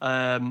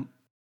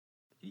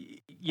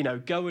 you know,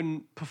 go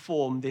and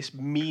perform this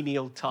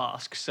menial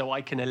task so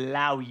I can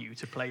allow you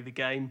to play the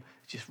game.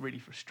 It's just really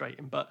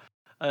frustrating. But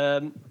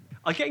I'm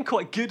getting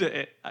quite good at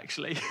it,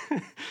 actually.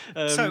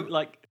 So,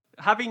 like,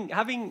 having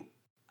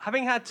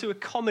had to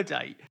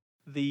accommodate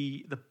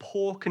the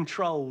poor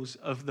controls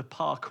of the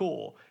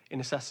parkour in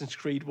Assassin's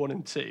Creed 1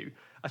 and 2,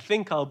 I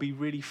think I'll be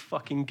really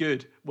fucking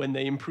good when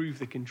they improve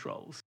the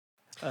controls.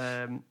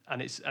 And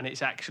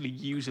it's actually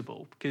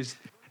usable, because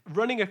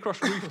running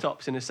across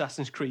rooftops in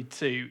Assassin's Creed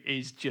 2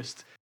 is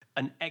just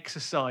an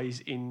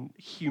exercise in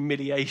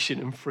humiliation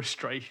and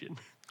frustration.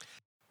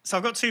 So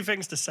I've got two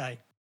things to say.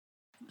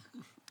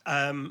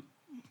 Because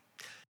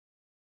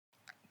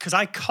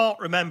I can't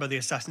remember the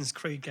Assassin's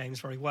Creed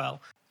games very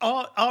well.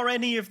 Are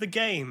any of the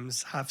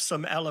games have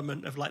some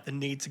element of like the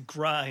need to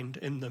grind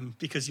in them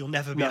because you'll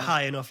never be a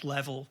high enough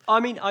level?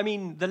 I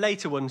mean, the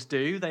later ones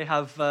do. They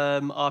have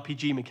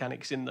RPG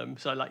mechanics in them,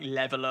 so like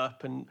level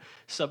up and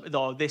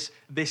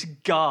this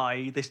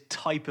guy, this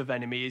type of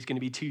enemy is going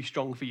to be too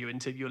strong for you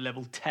until you're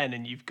level 10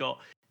 and you've got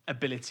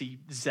ability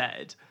Z.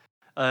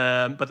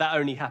 But that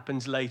only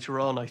happens later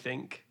on, I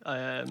think.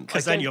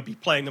 Because then you'll be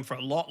playing them for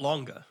a lot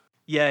longer.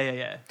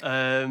 Yeah.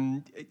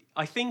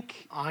 I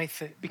think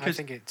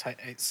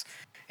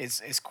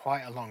it's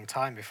quite a long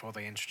time before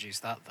they introduce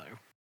that, though.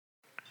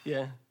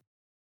 Yeah.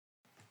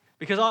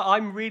 Because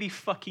I'm really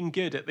fucking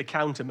good at the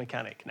counter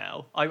mechanic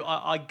now.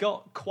 I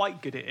got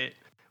quite good at it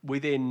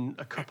within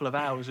a couple of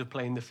hours of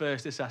playing the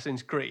first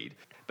Assassin's Creed.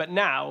 But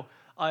now,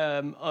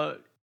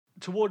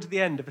 towards the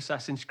end of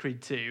Assassin's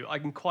Creed 2, I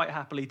can quite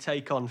happily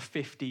take on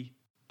 50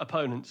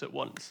 opponents at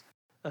once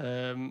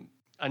and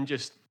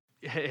just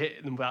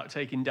hit them without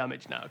taking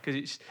damage now,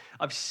 because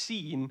I've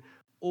seen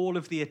all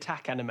of the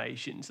attack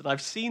animations and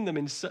I've seen them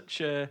in such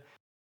a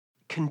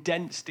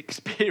condensed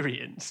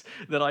experience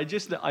that I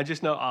just know.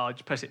 Oh, I'll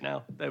just press it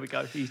now. There we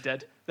go. He's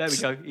dead. There we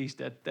go. He's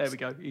dead. There we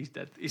go. He's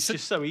dead. It's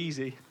just so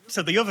easy.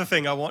 So the other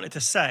thing I wanted to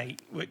say,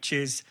 which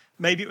is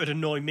maybe it would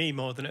annoy me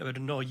more than it would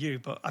annoy you,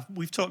 but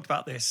we've talked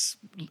about this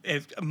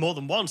more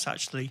than once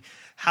actually,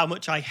 how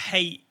much I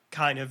hate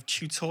kind of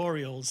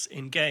tutorials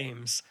in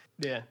games.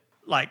 Yeah.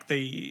 Like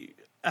the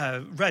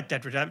Red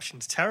Dead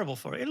Redemption's terrible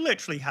for it. It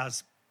literally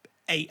has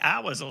 8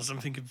 hours or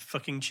something of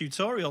fucking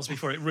tutorials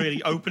before it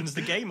really opens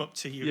the game up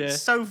to you. Yeah.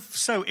 It's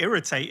so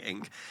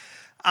irritating.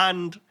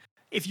 And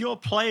if you're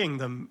playing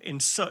them in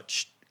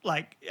such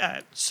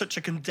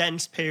a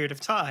condensed period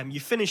of time, you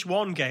finish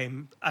one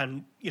game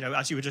and,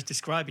 as you were just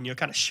describing, you're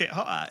kind of shit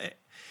hot at it.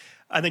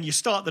 And then you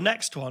start the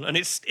next one and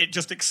it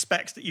just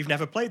expects that you've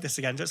never played this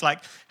again. So it's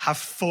like, have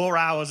 4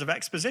 hours of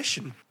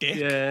exposition,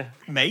 dick,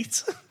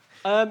 mate.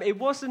 It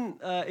wasn't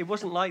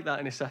like that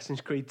in Assassin's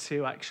Creed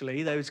 2,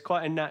 actually. There was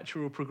quite a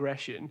natural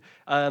progression.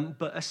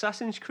 But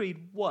Assassin's Creed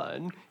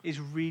 1 is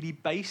really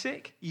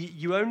basic.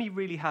 You only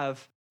really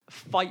have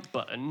fight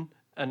button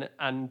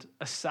and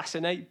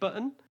assassinate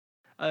button.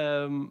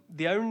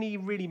 The only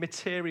really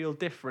material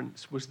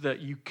difference was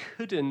that you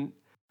couldn't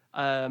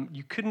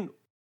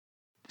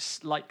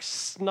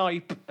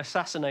snipe,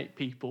 assassinate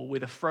people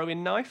with a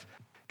throwing knife.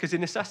 Because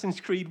in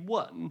Assassin's Creed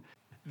 1,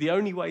 the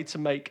only way to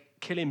make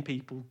killing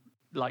people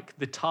like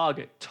the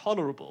target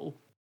tolerable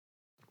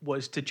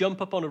was to jump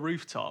up on a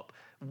rooftop,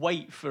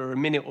 wait for a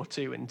minute or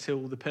two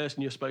until the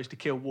person you're supposed to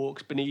kill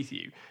walks beneath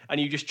you, and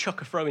you just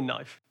chuck a throwing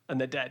knife and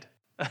they're dead.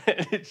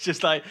 It's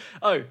just like,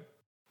 oh,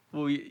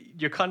 well,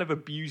 you're kind of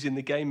abusing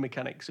the game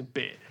mechanics a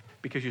bit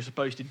because you're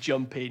supposed to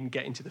jump in,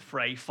 get into the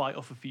fray, fight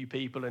off a few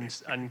people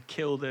and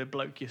kill the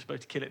bloke you're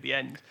supposed to kill at the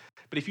end.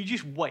 But if you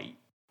just wait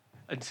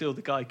until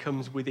the guy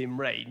comes within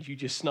range, you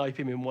just snipe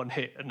him in one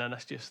hit, and then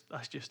that's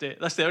just it.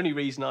 That's the only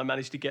reason I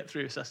managed to get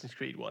through Assassin's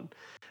Creed 1.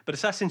 But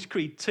Assassin's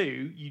Creed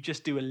 2, you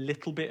just do a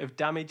little bit of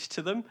damage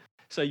to them.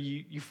 So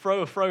you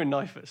throw a throwing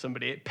knife at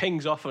somebody, it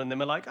pings off, and then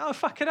they're like, oh,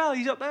 fucking hell,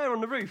 he's up there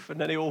on the roof.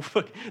 And then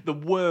the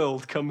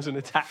world comes and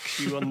attacks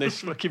you on this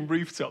fucking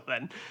rooftop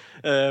then.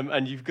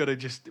 And you've got to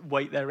just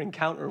wait there and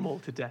counter them all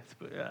to death.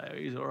 But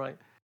he's all right.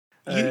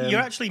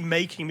 You're actually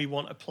making me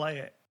want to play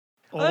it.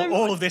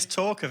 All of this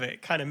talk of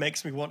it kind of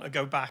makes me want to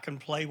go back and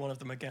play one of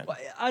them again.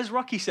 As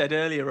Rocky said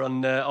earlier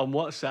on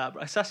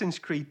WhatsApp, Assassin's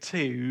Creed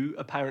 2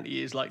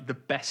 apparently is like the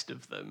best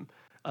of them.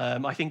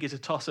 I think it's a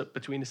toss-up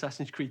between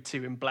Assassin's Creed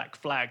 2 and Black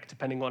Flag,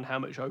 depending on how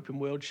much open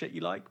world shit you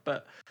like.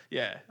 But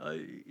yeah,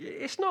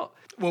 it's not.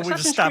 Well, we've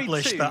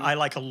established that I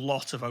like a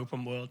lot of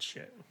open world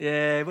shit.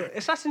 Yeah, but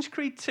Assassin's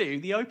Creed 2,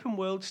 the open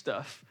world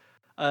stuff,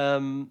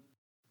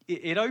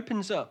 it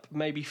opens up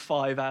maybe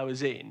 5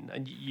 hours in,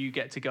 and you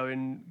get to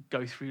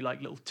go through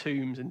like little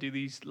tombs and do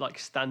these like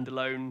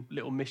standalone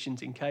little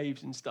missions in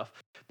caves and stuff.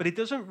 But it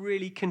doesn't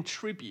really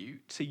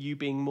contribute to you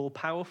being more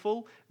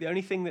powerful. The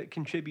only thing that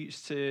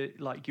contributes to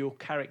like your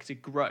character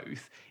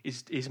growth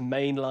is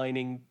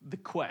mainlining the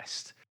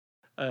quest.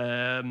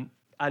 And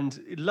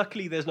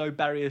luckily, there's no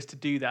barriers to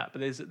do that.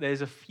 But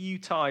there's a few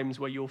times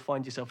where you'll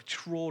find yourself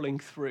trawling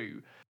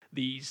through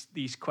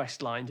these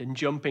quest lines and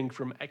jumping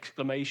from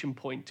exclamation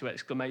point to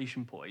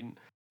exclamation point,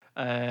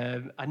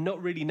 and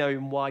not really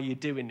knowing why you're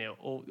doing it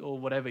or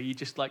whatever. You're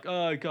just like,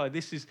 oh god,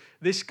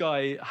 this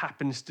guy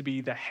happens to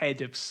be the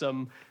head of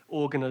some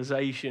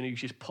organization who's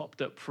just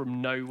popped up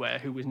from nowhere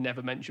who was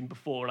never mentioned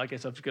before, and I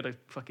guess I've just got to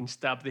fucking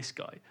stab this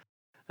guy.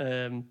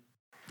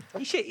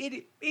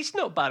 It's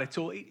not bad at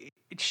all.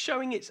 It's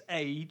showing its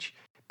age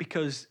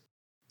because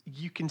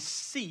you can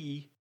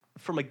see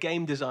from a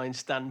game design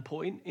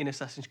standpoint in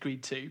Assassin's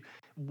Creed 2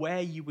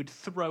 where you would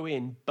throw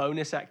in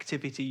bonus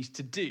activities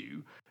to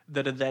do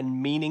that are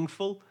then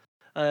meaningful.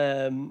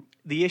 The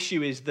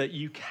issue is that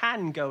you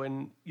can go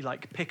and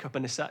pick up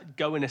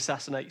go and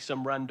assassinate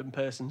some random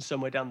person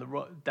somewhere down the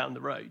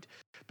road,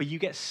 but you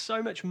get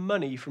so much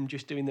money from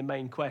just doing the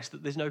main quest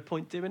that there's no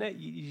point doing it.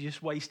 You're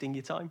just wasting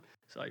your time.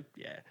 So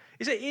yeah,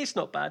 it's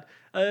not bad.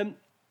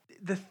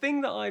 The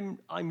thing that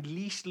I'm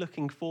least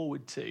looking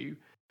forward to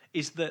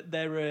is that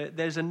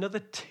there's another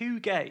 2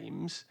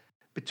 games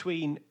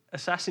between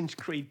Assassin's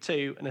Creed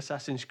 2 and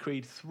Assassin's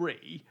Creed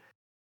 3,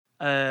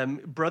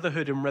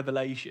 Brotherhood and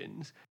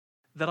Revelations,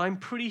 that I'm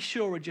pretty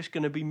sure are just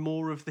going to be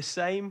more of the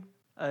same,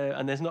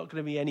 and there's not going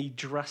to be any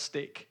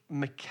drastic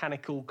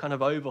mechanical kind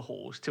of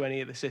overhauls to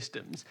any of the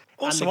systems.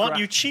 Also, aren't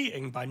you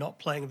cheating by not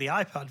playing the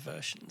iPad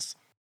versions?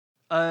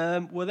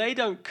 Well, they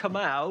don't come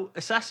out.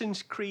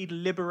 Assassin's Creed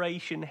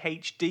Liberation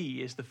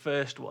HD is the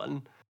first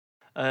one.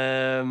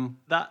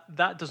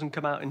 That doesn't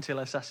come out until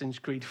Assassin's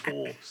Creed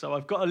 4, so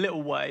I've got a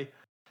little way.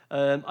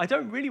 I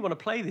don't really want to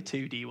play the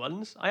 2D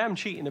ones. I am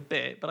cheating a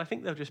bit, but I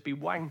think they'll just be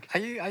wank. Are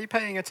you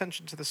paying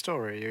attention to the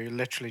story? Are you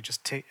literally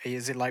just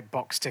is it like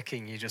box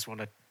ticking? You just want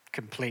to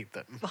complete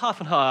them?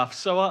 Half and half.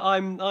 So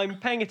I'm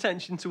paying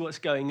attention to what's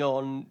going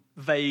on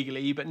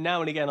vaguely, but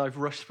now and again I've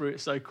rushed through it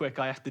so quick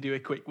I have to do a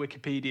quick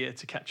Wikipedia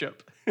to catch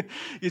up.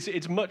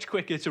 It's much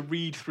quicker to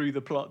read through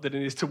the plot than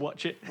it is to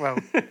watch it. Well,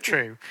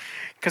 true,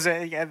 because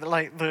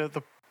like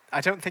the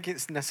I don't think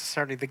it's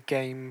necessarily the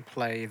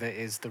gameplay that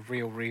is the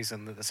real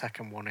reason that the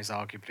second one is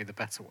arguably the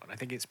better one. I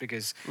think it's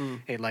because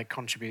it like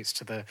contributes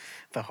to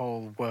the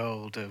whole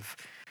world of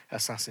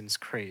Assassin's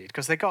Creed.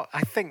 Because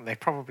I think they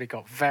probably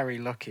got very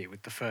lucky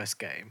with the first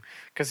game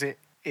because it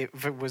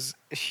was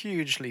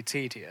hugely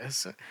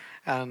tedious,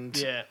 and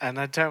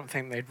I don't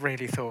think they'd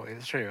really thought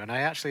it through. And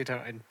I actually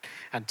don't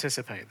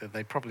anticipate that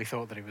they probably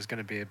thought that it was going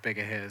to be a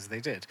bigger hit as they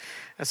did.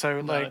 And so,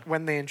 like,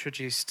 when they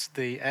introduced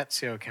the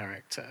Ezio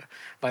character,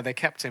 like, they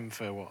kept him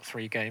for,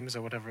 3 games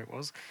or whatever it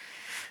was.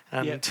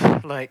 And,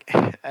 like,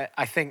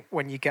 I think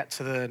when you get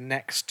to the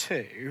next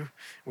 2,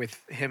 with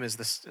him as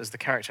the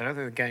character, I don't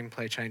think the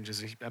gameplay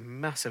changes a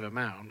massive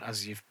amount,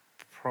 as you've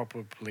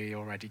probably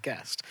already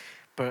guessed.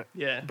 But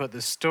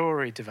the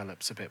story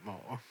develops a bit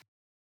more,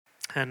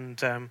 and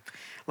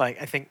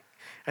like I think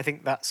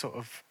that sort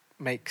of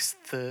makes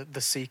the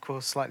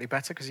sequel slightly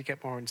better because you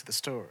get more into the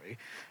story.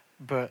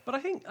 But I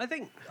think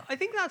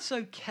that's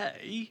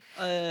okay.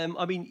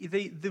 I mean,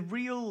 the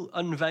real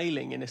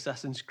unveiling in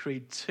Assassin's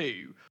Creed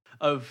 2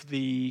 of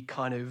the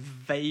kind of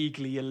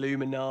vaguely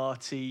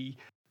Illuminati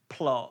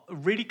plot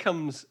really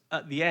comes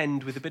at the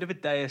end with a bit of a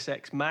Deus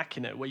Ex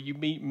Machina, where you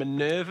meet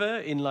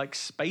Minerva in like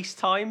space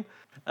time,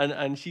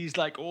 and she's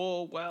like,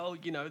 oh well,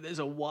 there's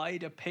a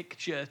wider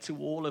picture to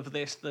all of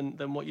this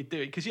than what you're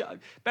doing. Because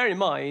bear in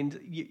mind,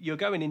 you're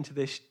going into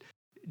this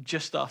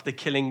just after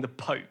killing the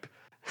Pope.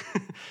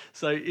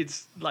 So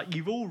it's like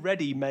you've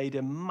already made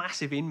a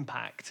massive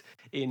impact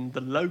in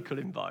the local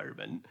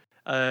environment,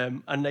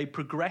 and they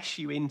progress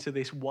you into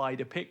this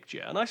wider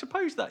picture. And I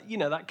suppose that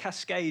that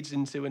cascades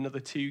into another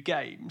 2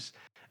 games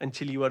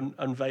until you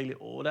unveil it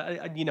all.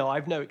 And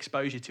I've no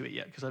exposure to it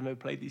yet because I've never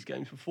played these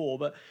games before.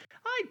 But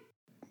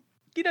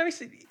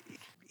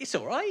it's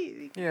all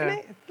right.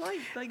 Yeah,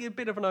 like a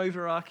bit of an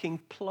overarching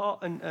plot,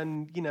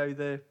 and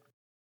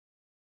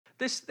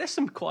there's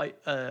some quite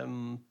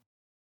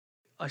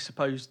I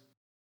suppose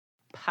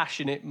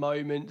passionate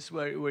moments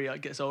where he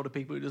gets older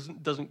people who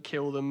doesn't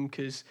kill them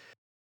because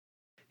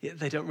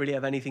they don't really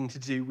have anything to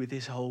do with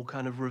this whole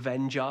kind of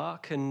revenge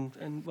arc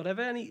and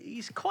whatever. And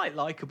he's quite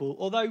likable.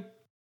 Although,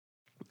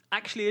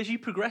 actually, as you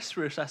progress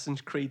through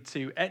Assassin's Creed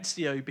 2,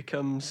 Ezio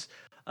becomes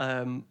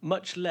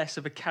much less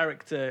of a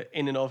character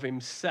in and of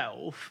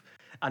himself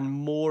and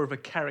more of a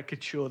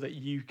caricature that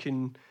you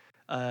can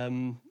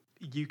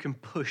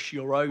push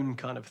your own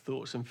kind of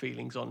thoughts and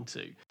feelings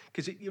onto.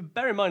 Because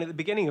bear in mind, at the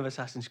beginning of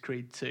Assassin's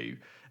Creed 2,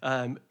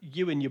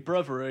 you and your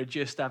brother are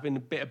just having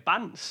a bit of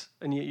bants,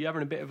 and you're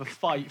having a bit of a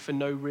fight for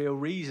no real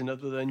reason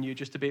other than you're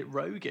just a bit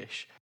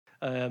roguish.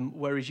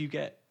 Whereas you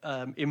get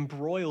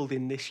embroiled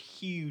in this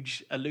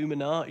huge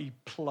Illuminati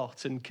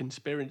plot and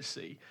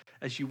conspiracy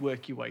as you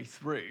work your way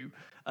through.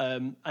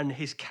 And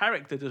his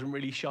character doesn't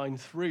really shine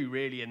through,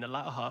 really, in the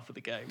latter half of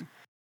the game.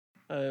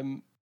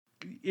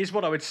 Is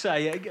what I would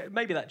say.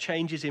 Maybe that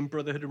changes in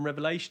Brotherhood and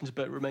Revelations,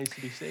 but it remains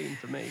to be seen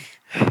for me.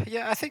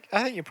 Yeah, I think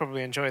you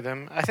probably enjoy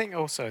them. I think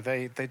also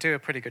they do a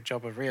pretty good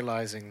job of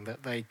realizing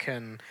that they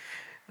can,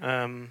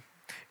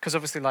 because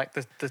obviously, like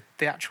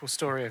the actual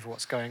story of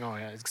what's going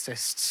on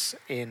exists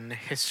in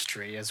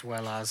history as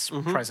well as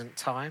present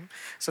time.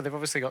 So they've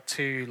obviously got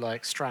 2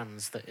 like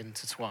strands that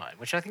intertwine,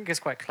 which I think is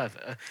quite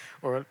clever.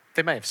 Or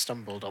they may have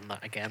stumbled on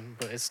that again,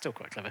 but it's still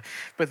quite clever.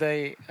 But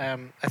I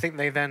think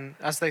they then,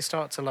 as they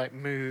start to like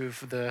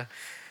move the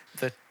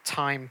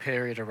time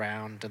period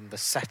around and the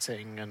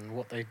setting and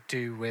what they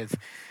do with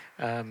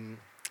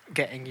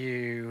getting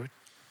you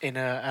in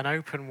an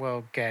open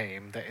world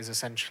game that is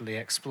essentially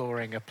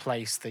exploring a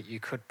place that you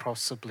could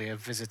possibly have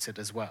visited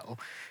as well,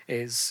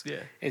 is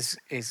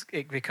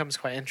it becomes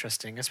quite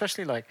interesting,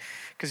 especially like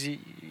because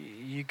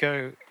you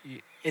go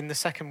in the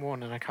second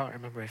one, and I can't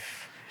remember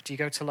do you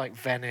go to like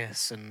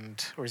Venice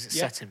or is it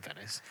set in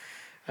Venice?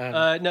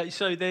 No,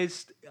 so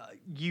there's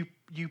you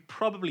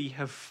probably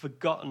have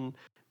forgotten,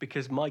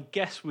 because my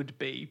guess would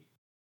be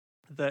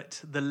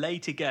that the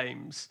later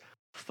games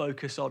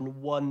focus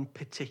on one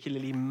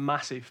particularly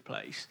massive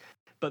place,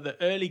 but the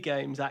early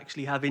games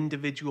actually have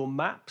individual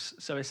maps.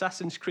 So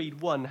Assassin's Creed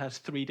 1 has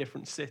 3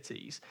 different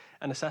cities,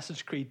 and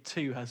Assassin's Creed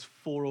 2 has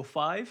 4 or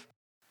 5.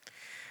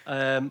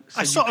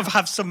 I sort of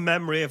have some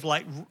memory of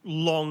like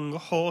long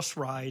horse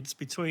rides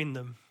between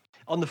them.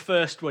 On the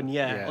first one,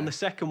 yeah. On the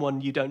second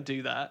one, you don't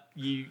do that.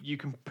 You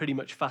can pretty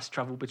much fast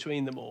travel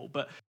between them all.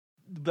 But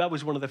that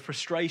was one of the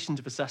frustrations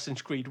of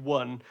Assassin's Creed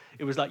 1.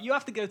 It was like, you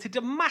have to go to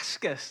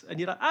Damascus. And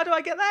you're like, how do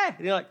I get there?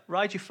 And you're like,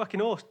 ride your fucking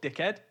horse,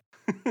 dickhead.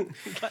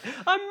 Like,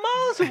 I'm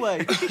miles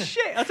away.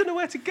 Shit, I don't know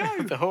where to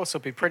go. The horse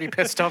will be pretty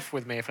pissed off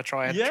with me if I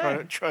try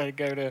to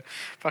go to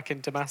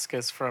fucking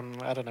Damascus from,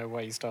 I don't know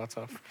where you start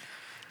off.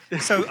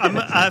 So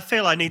I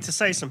feel I need to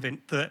say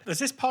something. That there's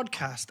this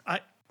podcast.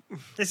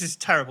 This is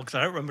terrible because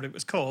I don't remember what it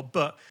was called,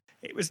 but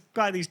it was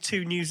by these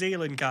 2 New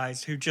Zealand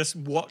guys who just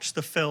watched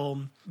the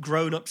film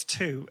Grown Ups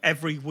 2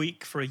 every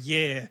week for a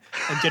year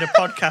and did a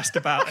podcast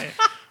about it.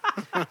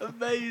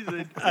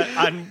 Amazing.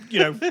 And,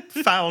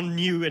 found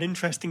new and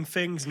interesting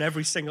things in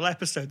every single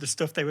episode, the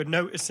stuff they were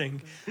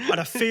noticing. And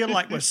I feel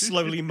like we're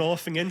slowly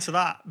morphing into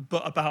that,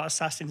 but about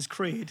Assassin's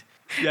Creed.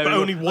 Yeah, but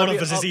only one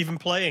of us is even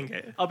playing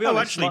it. I'll be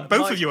honest, actually,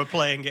 both of you are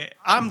playing it.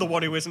 I'm the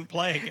one who isn't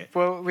playing it.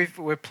 Well,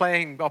 we're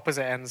playing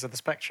opposite ends of the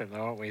spectrum,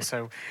 though, aren't we?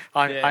 So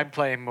I'm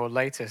playing more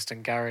latest,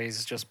 and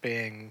Gary's just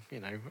being,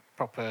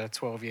 proper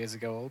 12 years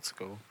ago old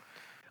school.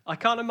 I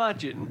can't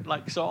imagine.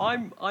 So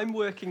I'm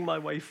working my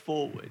way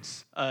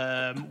forwards,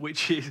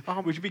 which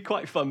would be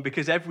quite fun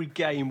because every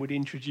game would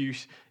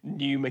introduce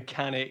new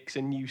mechanics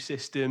and new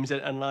systems,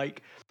 and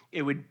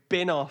it would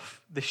bin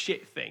off the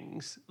shit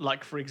things.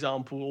 Like, for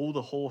example, all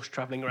the horse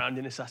traveling around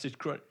in Assassin's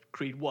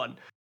Creed 1,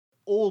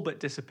 all but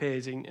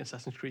disappears in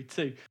Assassin's Creed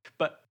 2.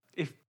 But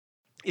if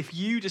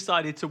you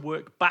decided to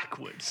work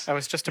backwards, I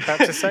was just about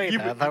to say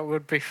that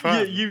would be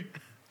fun.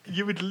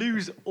 You would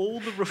lose all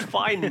the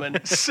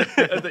refinements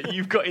that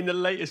you've got in the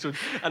latest one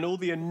and all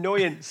the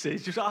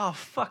annoyances. Just,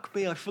 fuck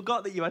me, I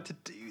forgot that you had to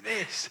do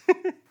this.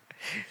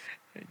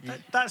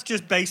 That's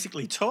just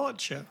basically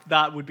torture.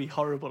 That would be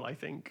horrible, I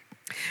think.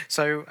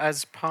 So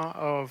as part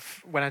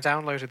of, when I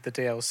downloaded the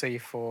DLC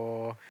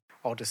for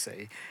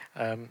Odyssey,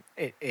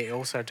 it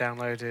also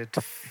downloaded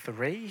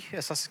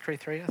Assassin's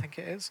Creed 3, I think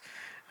it is.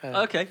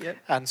 Okay, yeah.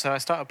 And so I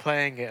started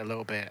playing it a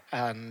little bit,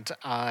 and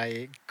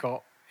I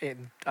got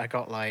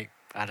like,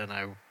 I don't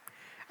know,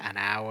 an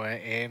hour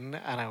in,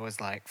 and I was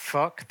like,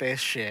 fuck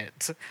this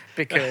shit,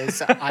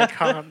 because I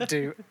can't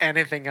do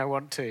anything I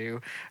want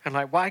to. And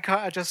like, why can't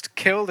I just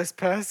kill this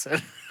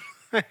person?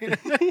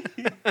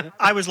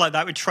 I was like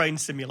that with Train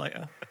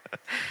Simulator.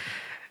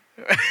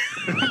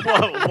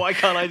 Why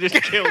can't I just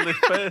kill this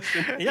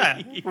person?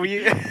 Yeah. What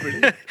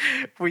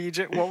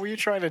were you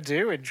trying to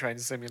do in Train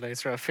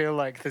Simulator? I feel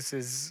like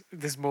there's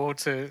more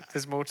to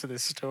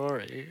this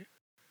story.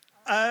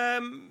 I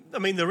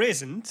mean, there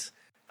isn't.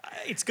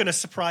 It's going to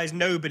surprise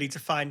nobody to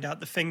find out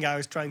the thing I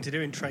was trying to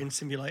do in Train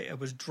Simulator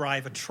was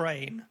drive a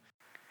train.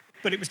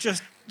 But it was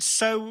just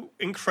so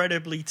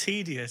incredibly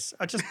tedious.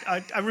 I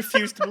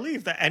refuse to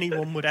believe that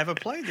anyone would ever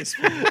play this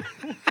thing.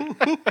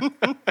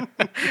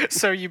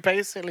 So you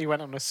basically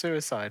went on a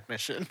suicide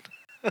mission.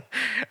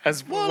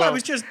 I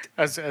was just...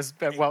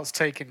 whilst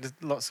taking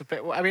lots of...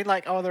 I mean,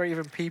 like, are there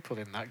even people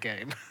in that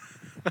game?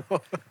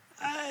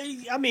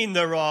 I mean,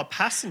 there are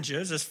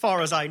passengers. As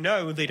far as I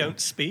know, they don't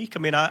speak. I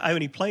mean, I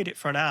only played it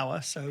for an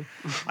hour, so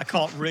I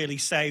can't really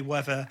say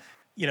whether,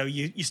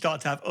 you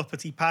start to have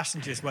uppity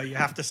passengers where you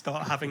have to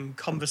start having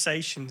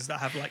conversations that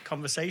have, like,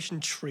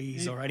 conversation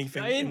trees or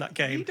anything in that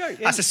game.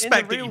 I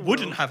suspect that you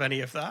wouldn't have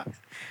any of that.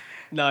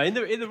 No, in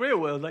the real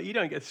world, you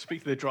don't get to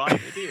speak to the driver,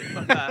 do you?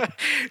 Like that.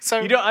 So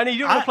you don't want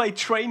to play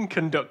Train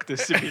Conductor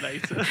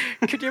Simulator.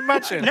 Could you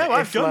imagine? No,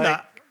 I've done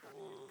that.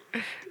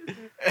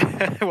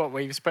 What,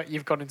 where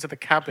you've gone into the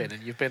cabin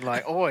and you've been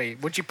like, oi,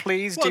 would you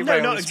please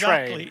derail this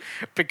train?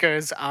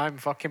 Because I'm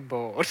fucking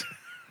bored.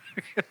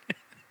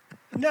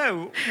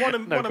 No, one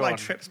of my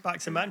trips back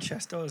to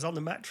Manchester was on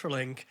the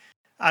Metrolink,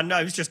 and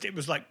it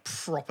was like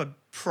proper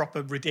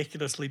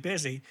ridiculously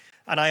busy,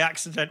 and I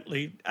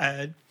accidentally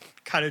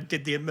kind of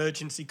did the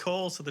emergency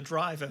call to the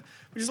driver,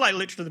 which is like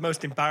literally the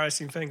most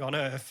embarrassing thing on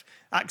earth,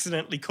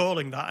 accidentally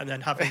calling that and then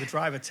having the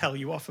driver tell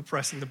you off for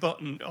pressing the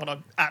button on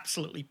an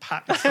absolutely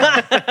packed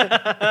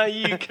train.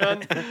 You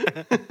can't.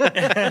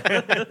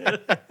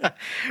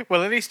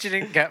 Well, at least you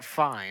didn't get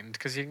fined,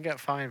 because you can get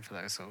fined for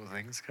those sort of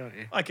things, can't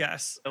you? I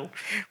guess.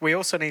 We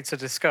also need to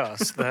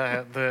discuss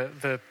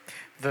the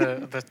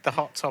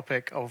hot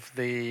topic of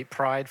the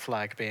pride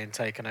flag being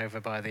taken over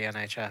by the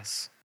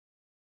NHS.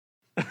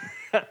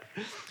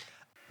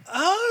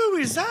 Oh,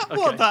 is that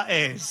what that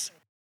is?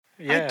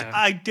 Yeah.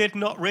 I did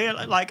not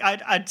realize. Like,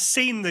 I'd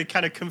seen the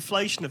kind of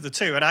conflation of the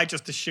two, and I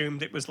just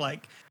assumed it was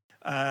like,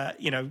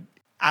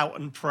 out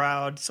and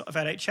proud sort of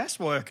NHS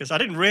workers. I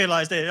didn't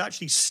realize they had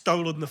actually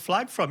stolen the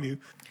flag from you.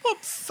 What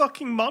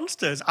fucking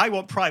monsters! I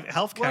want private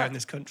healthcare in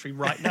this country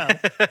right now.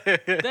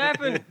 They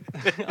haven't.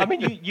 I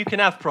mean, you can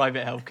have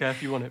private healthcare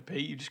if you want it,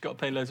 Pete. You just got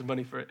to pay loads of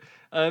money for it.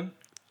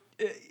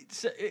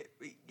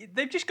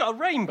 They've just got a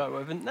rainbow,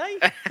 haven't they?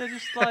 They're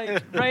just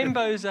like,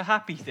 rainbows are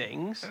happy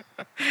things.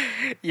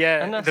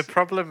 Yeah, and the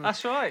problem.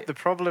 That's right. The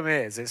problem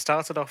is, it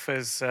started off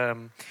as,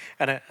 and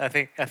I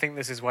think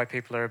this is why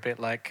people are a bit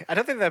like. I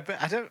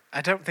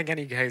don't think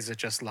any gays are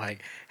just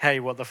like, hey,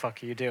 what the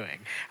fuck are you doing?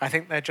 I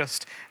think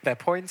they're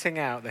pointing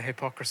out the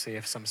hypocrisy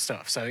of some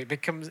stuff. So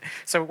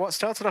what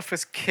started off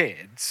as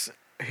kids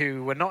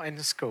who were not in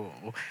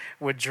school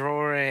were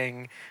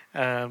drawing.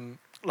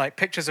 Like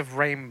pictures of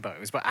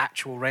rainbows, but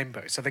actual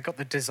rainbows. So they got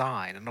the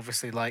design, and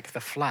obviously, like,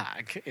 the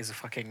flag is a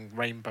fucking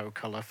rainbow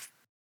colour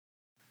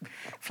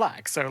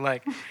flag. So,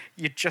 like,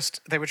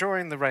 they were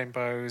drawing the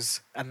rainbows,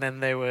 and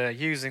then they were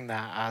using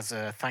that as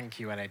a thank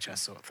you NHS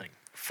sort of thing.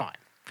 Fine.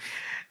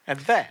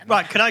 And then...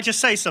 Right, can I just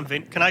say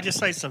something?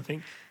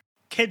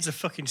 Kids are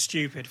fucking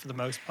stupid for the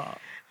most part.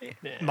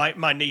 Yeah.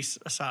 My niece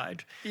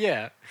aside.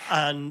 Yeah.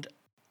 And,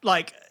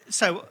 like,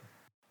 so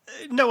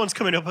no one's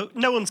coming up with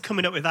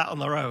that on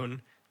their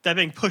own. they're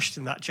being pushed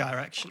in that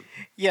direction.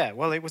 Yeah,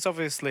 well, it was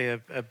obviously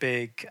a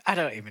big. I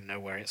don't even know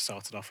where it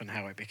started off and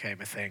how it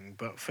became a thing.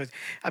 But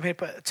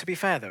but to be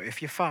fair though,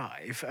 if you're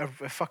 5,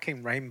 a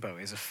fucking rainbow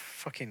is a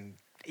fucking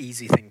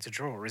easy thing to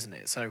draw, isn't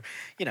it? So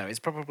it's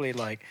probably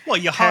like. Well,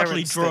 you're hardly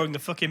parents drawing the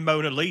fucking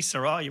Mona Lisa,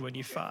 are you, when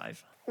you're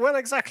 5? Well,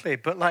 exactly,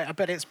 but like I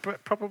bet it's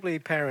probably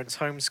parents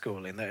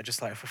homeschooling that are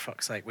just like, for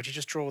fuck's sake, would you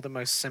just draw the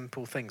most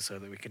simple thing so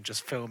that we can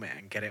just film it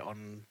and get it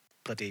on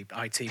bloody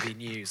ITV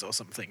News or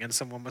something? And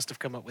someone must have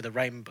come up with a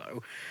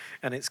rainbow,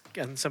 and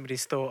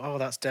somebody's thought, oh,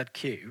 that's dead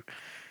cute,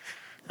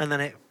 and then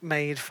it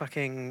made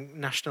fucking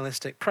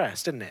nationalistic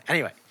press, didn't it?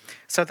 Anyway,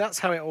 so that's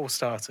how it all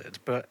started.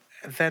 But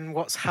then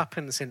what's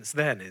happened since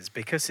then is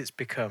because it's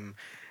become.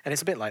 And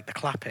it's a bit like the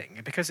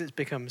clapping, because it's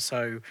become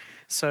so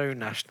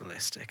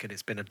nationalistic, and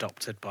it's been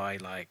adopted by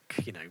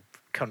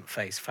cunt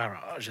face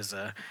Farage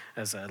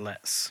as a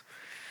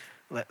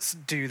let's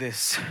do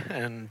this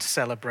and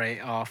celebrate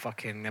our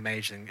fucking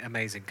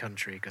amazing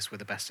country because we're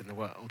the best in the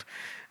world.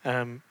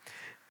 That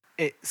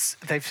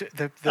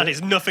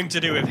is nothing to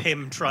do with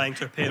him trying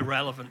to appear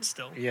relevant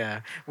still.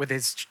 Yeah, with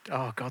his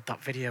that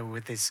video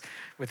with his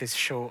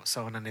shorts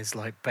on and his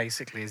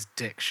basically his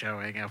dick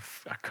showing.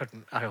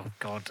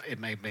 It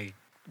made me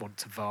want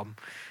to vom.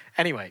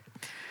 Anyway,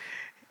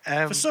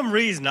 for some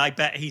reason, I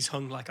bet he's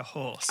hung like a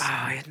horse.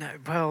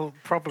 Well,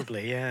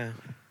 probably, yeah.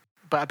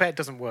 But I bet it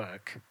doesn't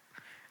work.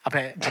 I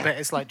bet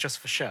it's just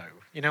for show.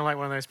 Like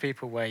one of those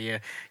people where you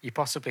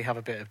possibly have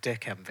a bit of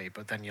dick envy,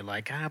 but then you're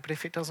like, but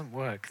if it doesn't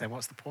work, then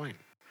what's the point?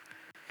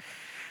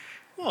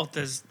 Well,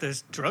 there's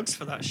drugs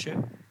for that shit.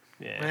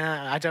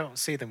 Yeah, I don't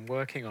see them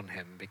working on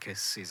him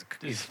because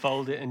he's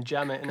fold it and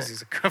jam it. Because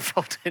he's a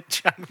folded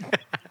jam.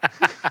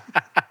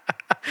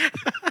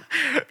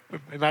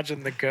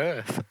 Imagine the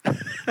girth.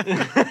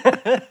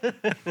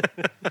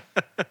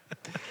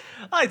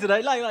 I don't know.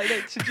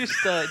 Like to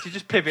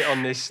just pivot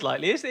on this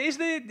slightly. Is the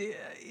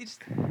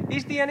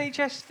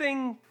NHS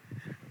thing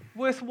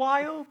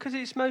worthwhile? Because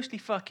it's mostly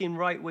fucking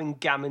right wing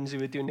gammons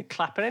who are doing the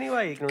clapping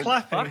anyway.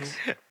 Clapping.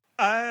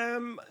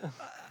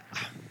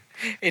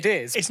 It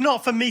is. It's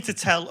not for me to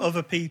tell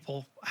other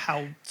people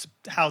how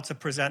to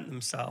present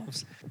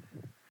themselves.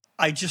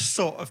 I just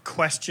sort of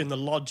question the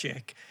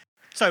logic.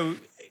 So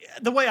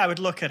the way I would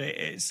look at it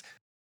is,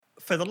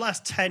 for the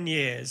last 10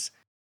 years,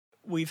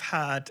 the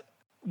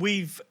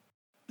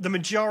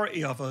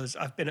majority of us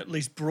have been at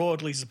least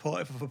broadly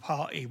supportive of a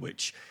party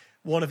which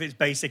one of its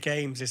basic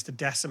aims is to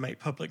decimate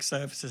public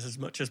services as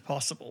much as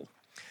possible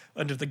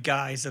under the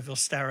guise of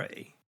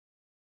austerity.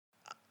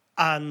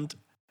 And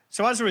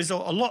so as a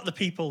result, a lot of the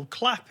people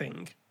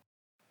clapping,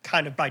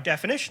 kind of by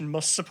definition,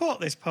 must support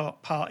this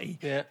party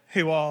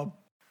who are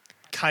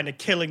kind of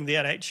killing the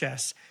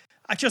NHS.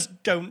 I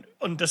just don't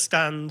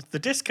understand the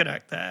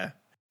disconnect there.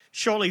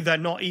 Surely they're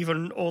not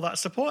even all that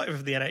supportive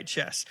of the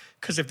NHS,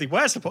 because if they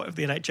were supportive of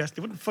the NHS,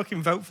 they wouldn't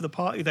fucking vote for the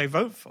party they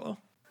vote for.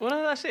 Well,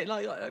 no, that's it.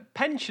 Like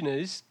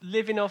pensioners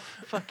living off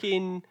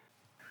fucking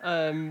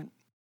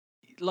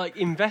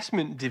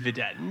investment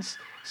dividends,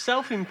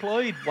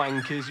 self-employed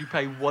wankers who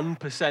pay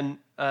 1%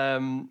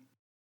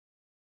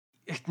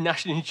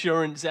 national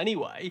insurance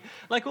anyway.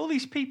 Like all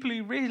these people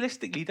who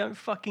realistically don't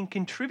fucking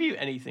contribute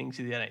anything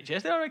to the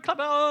NHS. They're already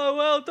clapping, oh,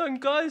 well done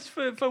guys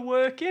for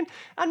working.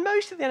 And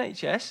most of the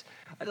NHS,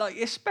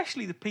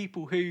 especially the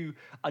people who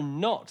are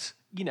not,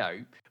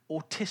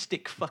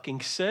 autistic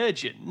fucking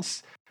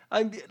surgeons,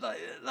 they're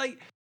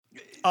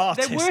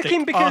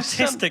working because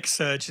artistic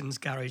surgeons,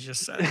 Gary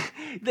just said.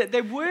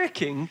 They're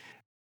working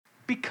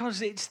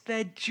because it's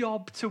their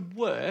job to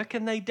work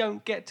and they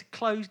don't get to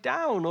close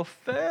down or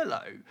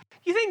furlough.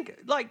 You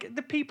think,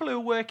 the people who are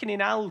working in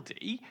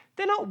Aldi,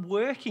 they're not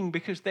working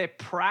because they're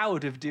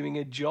proud of doing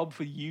a job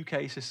for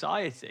UK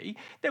society.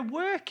 They're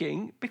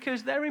working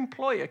because their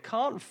employer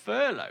can't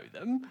furlough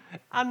them,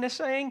 and they're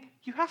saying,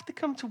 you have to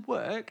come to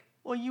work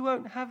or you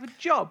won't have a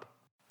job.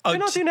 They're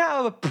not doing it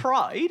out of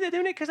pride. They're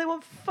doing it because they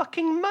want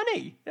fucking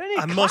money.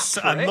 I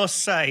must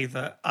say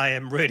that I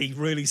am really,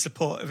 really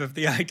supportive of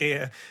the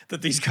idea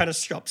that these kind of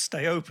shops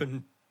stay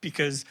open,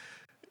 because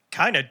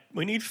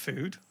we need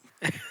food.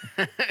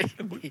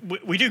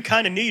 we do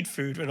kind of need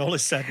food when all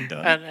is said and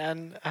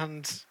done.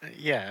 And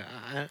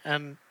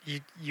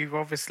you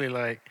obviously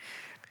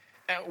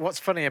what's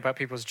funny about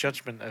people's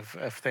judgment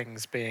of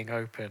things being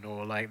open,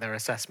 or their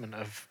assessment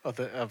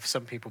of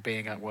some people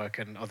being at work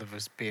and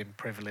others being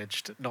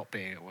privileged not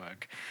being at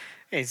work,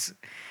 is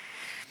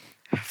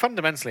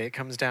fundamentally it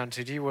comes down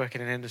to, do you work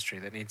in an industry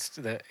that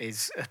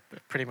is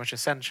pretty much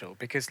essential?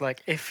 Because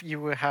if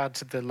you had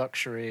the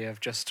luxury of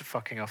just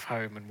fucking off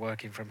home and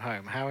working from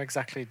home, how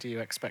exactly do you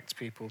expect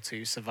people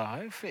to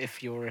survive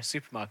if you're a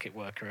supermarket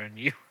worker and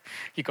you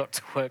got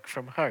to work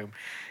from home?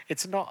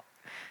 It's not.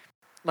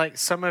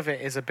 Some of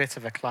it is a bit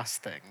of a class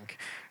thing,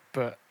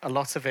 but a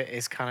lot of it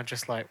is kind of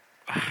just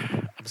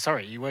I'm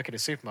sorry, you work in a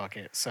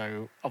supermarket,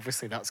 so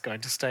obviously that's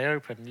going to stay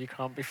open. You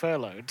can't be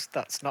furloughed.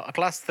 That's not a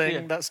class thing.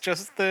 Yeah. That's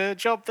just the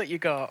job that you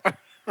got.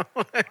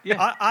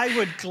 Yeah. I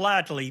would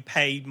gladly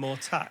pay more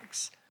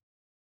tax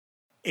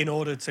in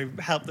order to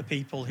help the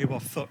people who are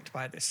fucked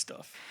by this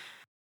stuff.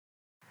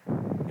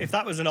 If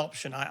that was an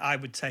option, I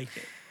would take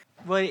it.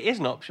 Well, it is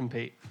an option,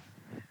 Pete.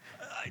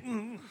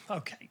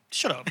 Okay,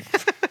 shut up.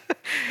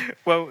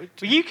 Well,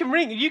 You can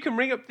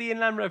ring up the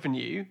Inland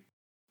Revenue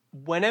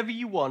whenever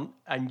you want,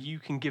 and you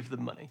can give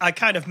them money. I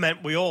kind of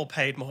meant we all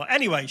paid more.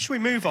 Anyway, should we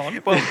move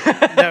on?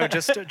 well, no,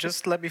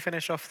 just let me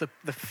finish off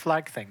the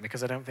flag thing,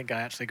 because I don't think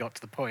I actually got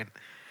to the point.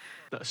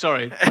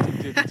 Sorry,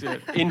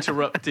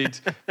 interrupted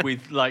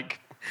with like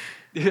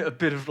a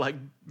bit of like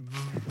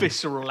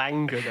visceral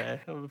anger there.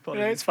 No,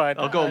 it's fine.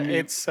 I'll go on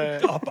mute. It's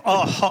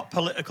Our hot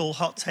political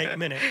hot take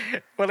minute.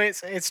 well,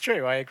 it's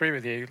true. I agree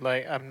with you.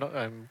 Like, I'm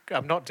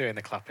not doing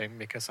the clapping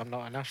because I'm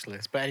not a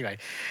nationalist. But anyway,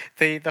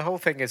 the whole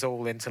thing is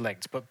all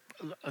interlinked. But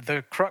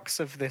the crux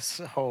of this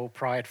whole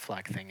Pride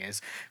flag thing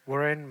is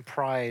we're in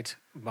Pride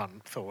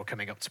month, or we're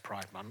coming up to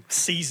Pride month.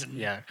 Season.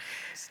 Yeah.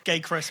 Gay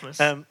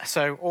Christmas.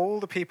 So all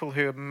the people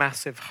who are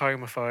massive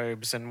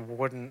homophobes and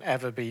wouldn't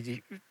ever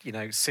be,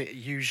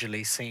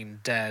 usually seen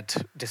dead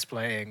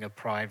displaying a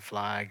pride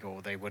flag,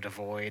 or they would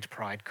avoid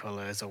pride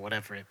colours or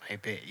whatever it may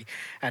be,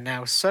 and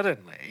now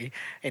suddenly,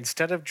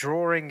 instead of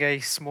drawing a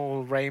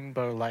small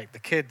rainbow like the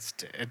kids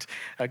did,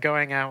 are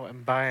going out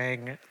and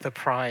buying the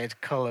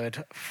pride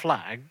coloured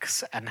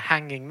flags and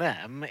hanging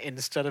them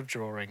instead of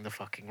drawing the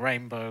fucking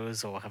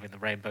rainbows or having the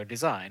rainbow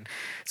design.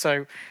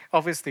 So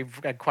obviously,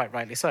 and quite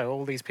rightly so,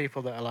 all these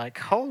people that are like,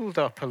 hold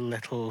up a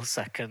little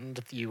second,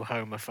 you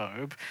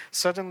homophobe,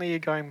 suddenly you're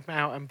going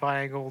out and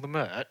buying all the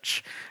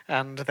merch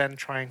and then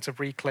trying to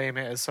reclaim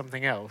it as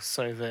something else,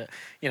 so that,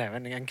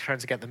 and trying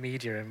to get the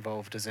media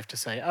involved as if to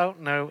say, oh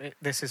no,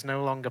 this is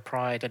no longer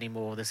Pride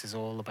anymore, this is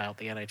all about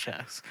the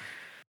NHS.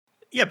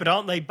 Yeah, but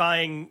aren't they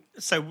buying?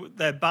 So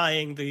they're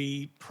buying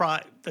the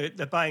Pride.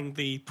 They're buying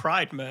the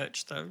Pride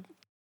merch, though.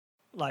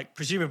 Like,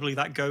 presumably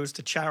that goes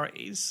to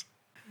charities.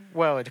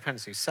 Well, it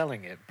depends who's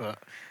selling it, but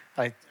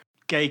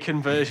Gay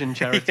conversion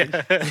charities.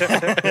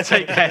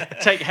 take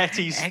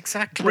Hetty's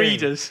exactly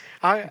breeders,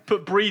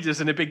 put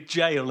breeders in a big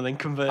jail and then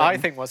convert I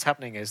them. think what's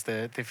happening is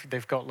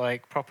they've got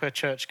like proper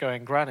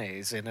church-going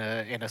grannies in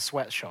a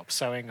sweatshop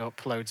sewing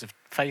up loads of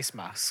face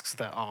masks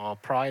that are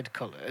pride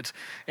coloured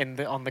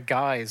on the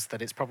guise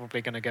that it's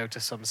probably going to go to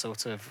some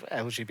sort of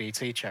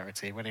LGBT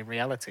charity, when in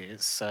reality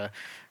it's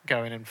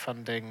going and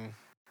funding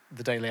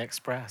the Daily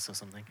Express or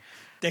something.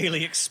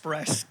 Daily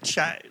Express,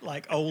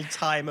 like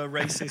old-timer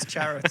racist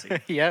charity.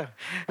 Yeah.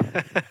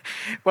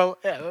 Well,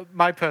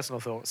 my personal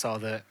thoughts are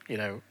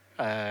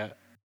that,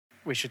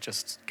 we should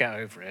just get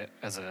over it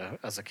as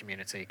a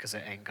community, because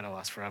it ain't going to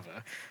last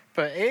forever.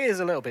 But it is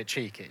a little bit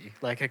cheeky.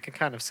 Like, I can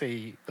kind of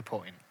see the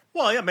point.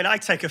 Well, I mean, I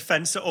take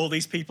offence at all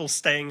these people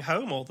staying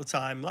home all the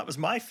time. That was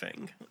my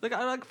thing.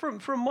 Like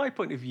from my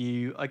point of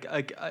view,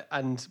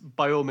 and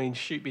by all means,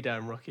 shoot me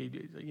down,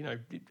 Rocky.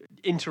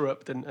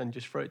 Interrupt and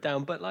just throw it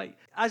down. But like,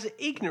 as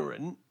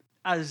ignorant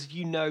as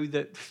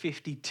that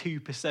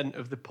 52%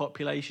 of the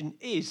population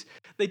is,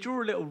 they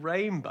draw a little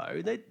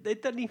rainbow. They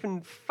don't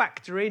even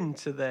factor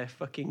into their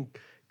fucking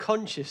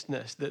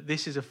consciousness that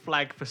this is a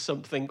flag for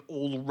something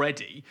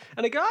already,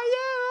 and they go, oh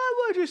yeah,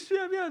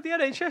 the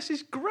NHS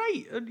is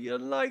great,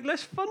 and like,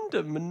 let's fund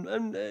them,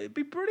 and it'd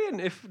be brilliant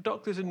if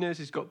doctors and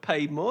nurses got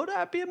paid more.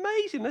 That'd be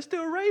amazing. Let's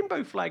do a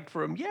rainbow flag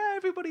for them. Yeah,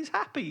 everybody's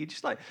happy. You're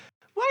just like,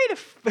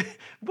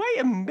 wait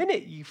a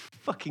minute, you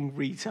fucking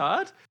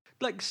retard.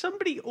 Like,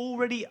 somebody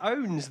already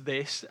owns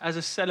this as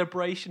a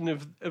celebration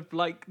of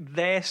like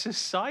their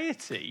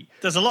society.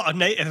 There's a lot of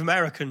Native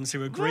Americans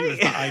who agree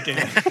with that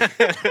idea.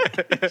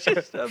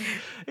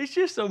 It's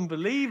just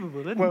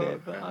unbelievable, isn't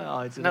it? But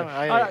I don't know.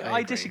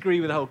 I disagree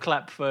with the whole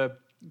clap for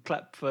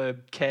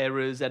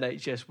carers,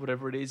 NHS,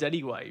 whatever it is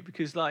anyway,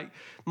 because like,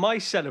 my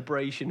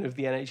celebration of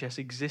the NHS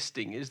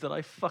existing is that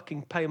I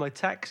fucking pay my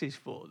taxes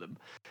for them.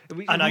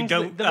 And I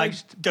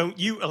don't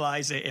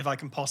utilise it if I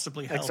can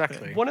possibly help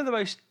Exactly. it. One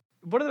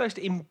of the most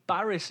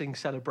embarrassing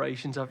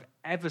celebrations I've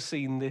ever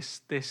seen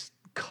this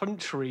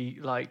country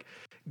like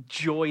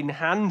join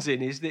hands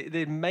in is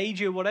the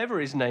major, whatever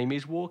his name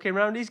is, walking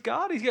around his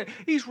guard.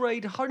 He's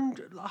raised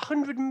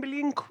 100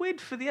 million quid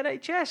for the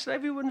NHS.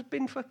 Everyone's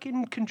been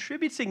fucking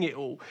contributing it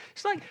all.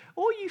 It's like,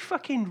 all you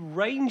fucking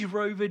Range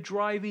Rover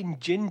driving,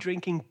 gin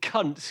drinking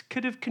cunts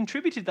could have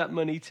contributed that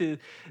money to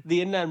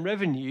the Inland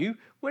Revenue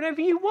whenever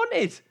you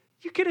wanted.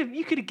 You could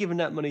have given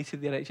that money to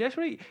the NHS,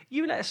 right?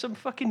 You let some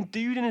fucking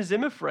dude in a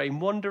Zimmer frame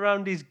wander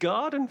around his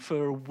garden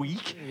for a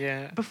week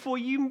before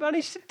you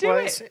managed to do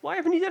it. Why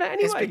haven't you done it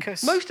anyway?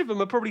 Because most of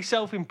them are probably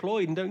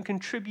self-employed and don't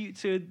contribute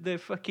to the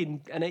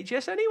fucking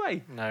NHS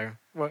anyway. No.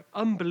 Well,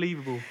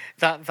 unbelievable.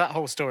 That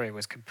whole story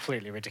was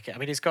completely ridiculous. I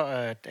mean, he's got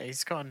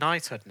a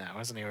knighthood now,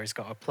 hasn't he? Or he's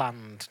got a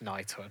planned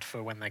knighthood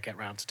for when they get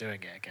round to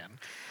doing it again.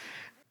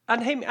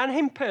 And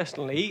him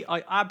personally,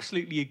 I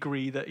absolutely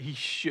agree that he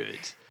should,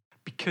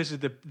 because of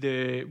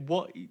the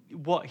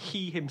what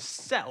he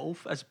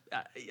himself as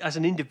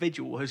an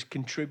individual has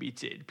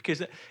contributed.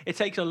 Because it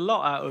takes a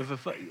lot out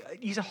of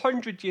he's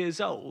 100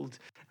 years old,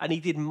 and he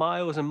did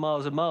miles and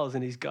miles and miles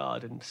in his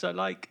garden. So,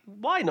 like,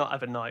 why not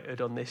have a knighthood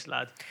on this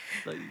lad?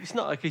 Like, it's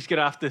not like he's going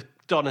to have to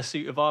don a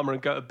suit of armour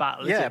and go to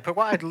battle, is Yeah, it? but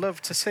what I'd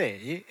love to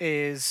see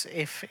is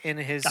if in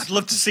his... I'd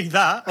love to see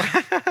that.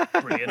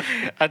 Brilliant.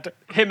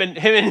 Him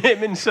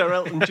and Sir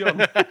Elton John.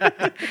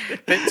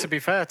 But to be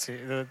fair,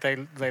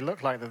 they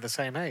look like they're the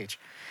same age.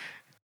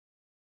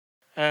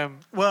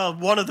 Well,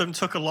 one of them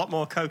took a lot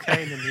more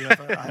cocaine than the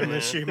other, I'm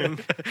assuming.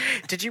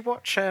 Did you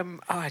watch?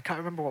 I can't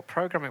remember what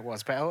program it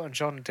was, but Elton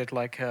John did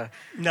like a.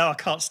 No, I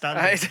can't stand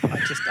him. I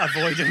just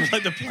avoid him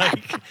like the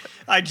plague.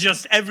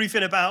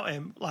 Everything about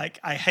him, like,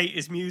 I hate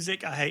his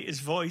music, I hate his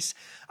voice.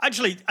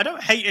 Actually, I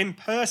don't hate him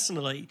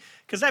personally,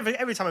 because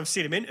every time I've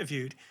seen him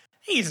interviewed,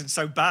 he isn't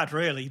so bad,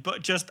 really,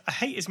 but just, I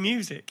hate his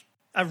music.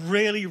 I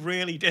really,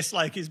 really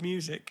dislike his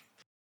music.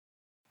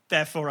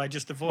 Therefore, I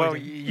just avoid Well,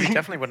 him. you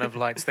definitely wouldn't have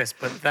liked this,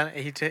 but then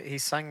he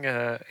sang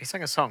a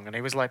song, and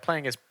he was like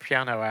playing his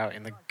piano out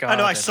in the garden.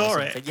 I know, I or saw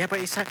something. it. Yeah, but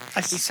he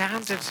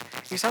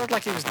sounded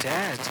like he was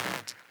dead.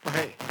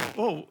 Like,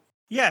 Oh,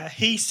 yeah,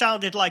 he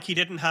sounded like he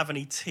didn't have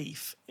any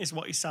teeth, is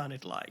what he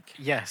sounded like.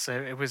 yeah, so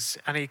it was,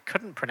 and he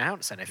couldn't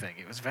pronounce anything.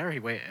 It was very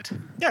weird.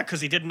 Yeah,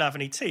 because he didn't have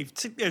any teeth.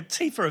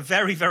 Teeth are a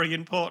very, very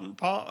important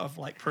part of,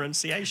 like,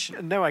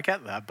 pronunciation. No, I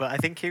get that, but I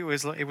think it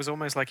was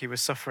almost like he was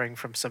suffering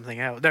from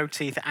something else. No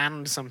teeth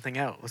and something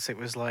else. It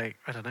was like,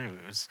 I don't know.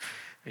 It was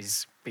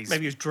he's Maybe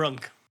he was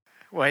drunk.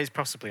 well, he's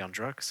possibly on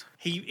drugs.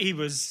 He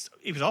was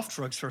off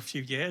drugs for a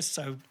few years,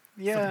 so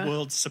Yeah. the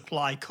world's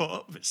supply caught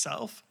up with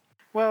itself.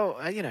 Well,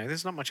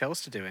 there's not much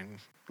else to do in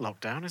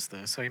lockdown, is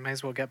there? So you may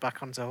as well get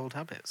back onto old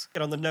habits.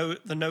 Get on the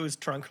nose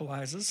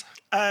tranquilizers.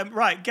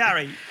 Right,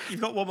 Gary,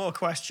 you've got one more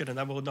question, and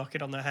then we'll knock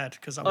it on the head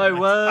because I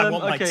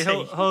want my okay,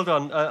 tea. hold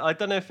on. I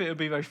don't know if it would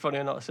be very funny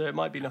or not, so it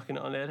might be knocking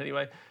it on the head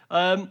anyway.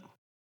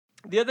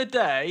 The other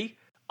day,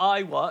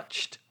 I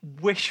watched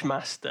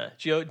Wishmaster.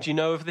 Do you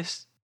know of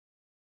this?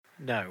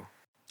 No.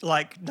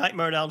 Like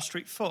Nightmare on Elm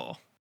Street 4.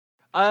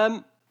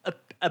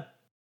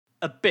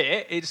 A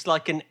bit. It's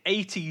like an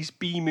 80s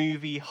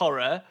B-movie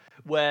horror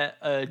where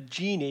a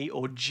genie,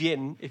 or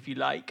jinn, if you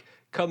like,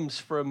 comes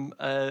from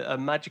a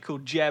magical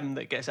gem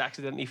that gets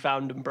accidentally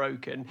found and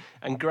broken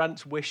and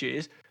grants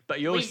wishes, but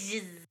you always...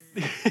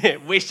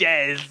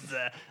 Wishes!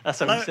 That's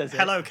how he says it.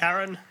 Hello,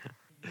 Karen.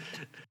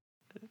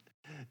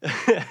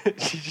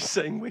 She's just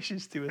saying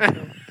wishes to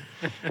herself.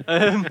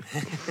 I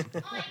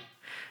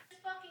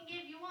just fucking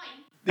give you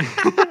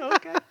wine.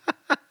 Okay.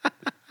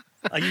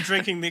 Are you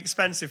drinking the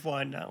expensive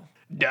wine now?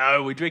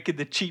 No, we're drinking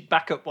the cheap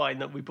backup wine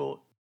that we bought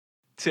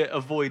to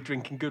avoid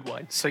drinking good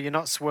wine. So you're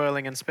not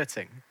swirling and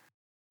spitting?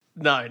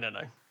 No. No.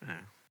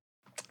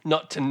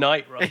 Not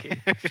tonight,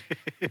 Rocky.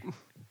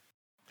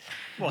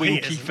 Well, he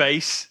Winky isn't.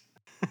 face.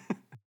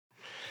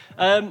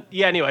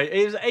 Anyway,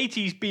 it was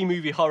 80s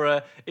B-movie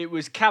horror. It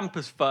was camp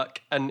as fuck,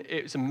 and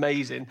it was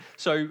amazing.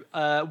 So,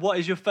 what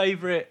is your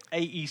favourite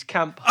 80s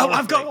camp horror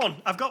I've got flick? one.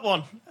 I've got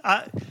one.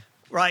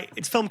 Right,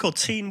 it's a film called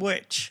Teen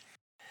Witch.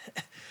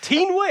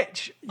 Teen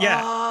Witch?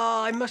 Yeah.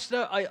 I must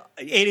know.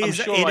 It is.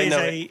 I'm sure It I is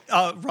know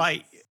a.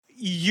 Right.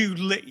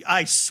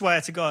 I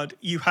swear to God,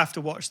 you have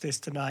to watch this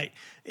tonight.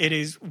 It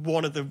is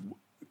one of the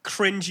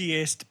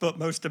cringiest but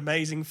most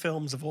amazing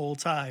films of all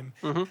time.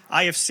 Mm-hmm.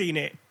 I have seen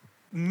it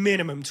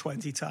minimum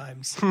 20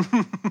 times.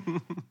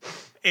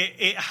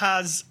 It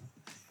has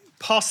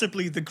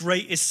possibly the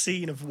greatest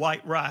scene of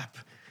white rap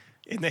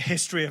in the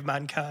history of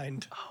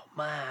mankind.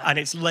 Man. And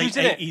it's late Who's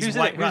in it? 80s Who's in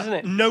white it? rap. Who's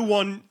in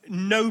it?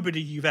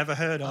 Nobody you've ever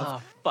heard of.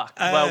 Oh, fuck.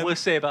 Well, we'll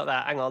see about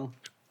that. Hang on.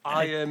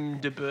 I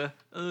am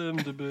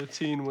the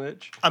Teen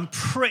Witch. I'm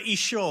pretty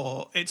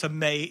sure it's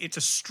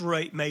a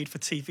straight made for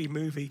TV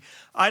movie.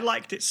 I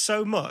liked it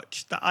so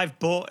much that I've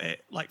bought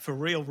it, like, for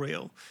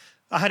real.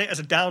 I had it as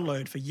a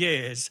download for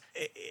years.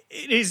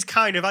 It is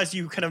kind of, as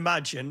you can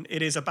imagine,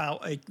 it is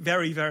about a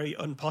very, very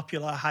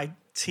unpopular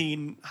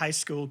high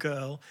school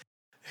girl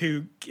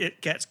who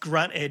gets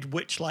granted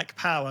witch-like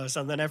powers,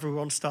 and then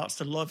everyone starts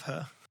to love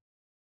her.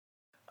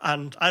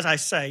 And as I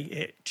say,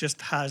 it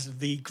just has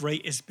the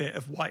greatest bit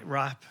of white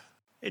rap.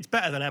 It's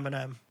better than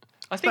Eminem.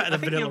 I think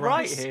Vanilla you're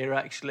right Ice. here,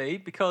 actually,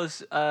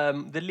 because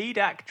the lead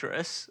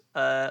actress,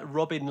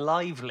 Robin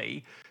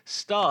Lively,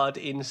 starred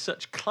in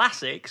such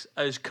classics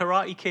as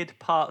Karate Kid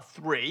Part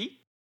 3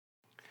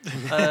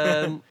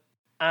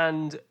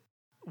 and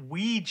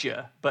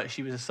Ouija, but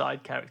she was a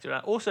side character.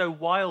 Also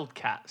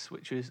Wildcats,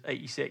 which was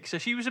 86. So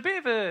she was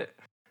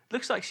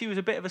looks like she was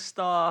a bit of a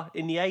star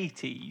in the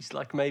 80s,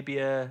 like maybe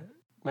a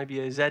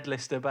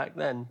Z-lister back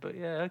then. But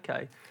yeah,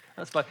 okay.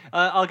 That's fine.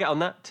 I'll get on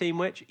that. Teen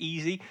Witch,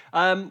 easy.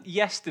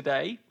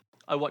 Yesterday,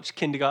 I watched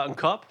Kindergarten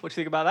Cop. What do you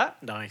think about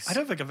that? Nice. I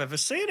don't think I've ever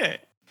seen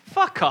it.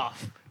 Fuck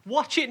off.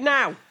 Watch it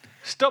now.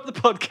 Stop the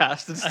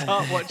podcast and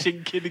start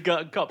watching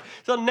Kindergarten Cop.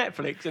 It's on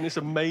Netflix and it's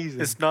amazing.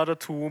 It's not a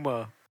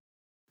tumor.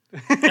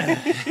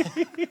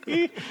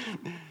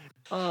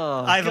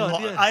 Oh, I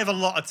God, have a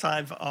lot of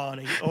time for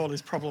Arnie. All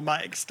his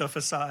problematic stuff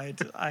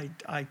aside, I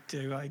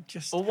do.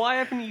 Well, why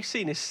haven't you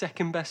seen his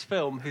second best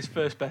film, his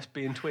first best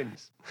being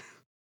Twins?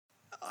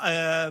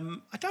 I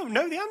don't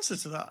know the answer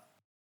to that.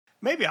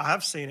 Maybe I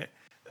have seen it.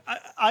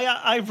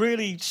 I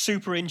really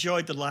super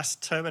enjoyed the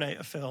last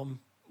Terminator film,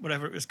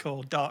 whatever it was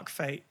called, Dark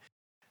Fate.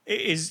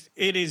 It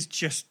is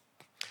just,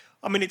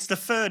 I mean, it's the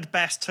third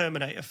best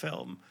Terminator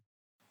film,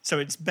 so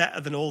it's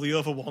better than all the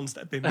other ones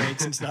that have been made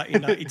since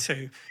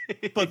 1992.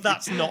 But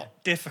that's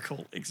not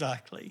difficult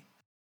exactly.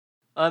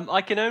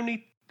 I can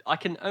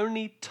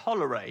only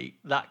tolerate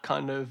that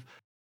kind of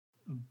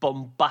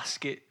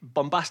bombastic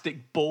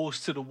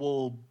balls to the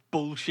wall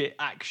bullshit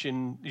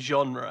action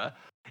genre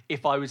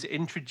if I was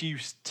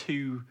introduced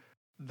to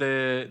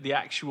the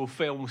actual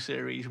film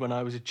series when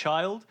I was a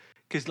child,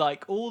 because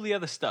like all the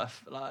other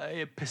stuff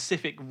like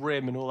Pacific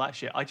Rim and all that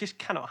shit I just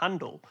cannot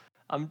handle.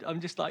 I'm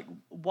just like,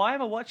 why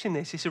am I watching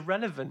this? It's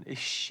irrelevant. It's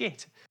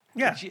shit.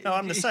 Yeah, no,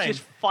 I'm the same. It's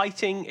just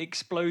fighting,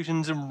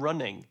 explosions and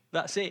running.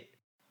 That's it.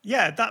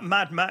 Yeah, that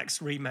Mad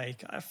Max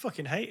remake, I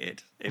fucking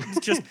hated. It was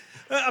just,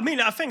 I mean,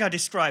 I think I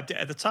described it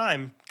at the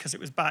time because it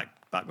was back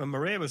when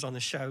Maria was on the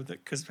show,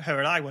 that because her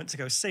and I went to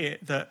go see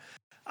it, that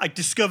I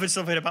discovered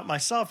something about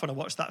myself when I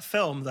watched that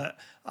film that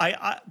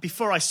I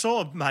before I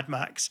saw Mad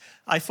Max,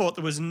 I thought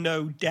there was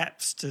no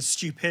depths to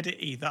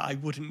stupidity that I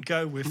wouldn't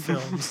go with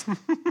films.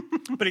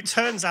 But it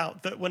turns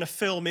out that when a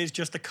film is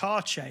just a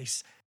car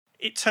chase,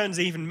 it turns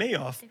even me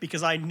off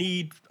because I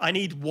need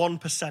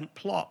 1%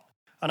 plot.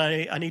 And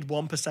I need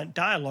 1%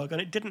 dialogue, and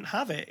it didn't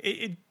have it.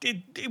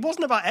 It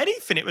wasn't about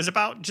anything. It was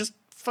about just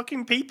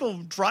fucking people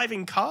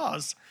driving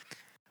cars.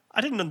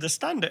 I didn't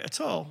understand it at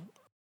all.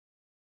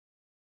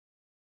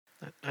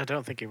 I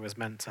don't think it was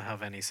meant to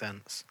have any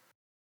sense.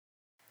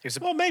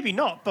 Well, maybe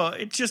not,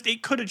 but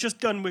it could have just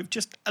done with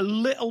just a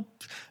little,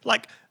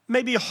 like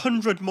maybe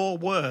 100 more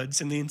words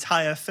in the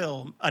entire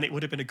film, and it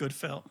would have been a good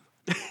film.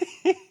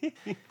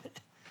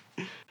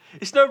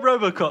 It's no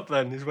RoboCop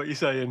then, is what you're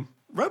saying?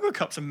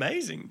 RoboCop's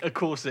amazing. Of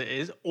course it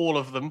is. All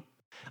of them.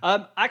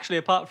 Actually,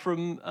 apart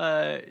from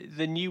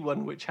the new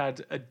one, which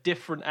had a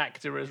different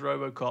actor as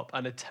RoboCop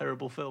and a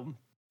terrible film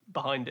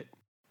behind it.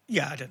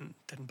 Yeah, I didn't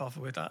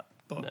bother with that,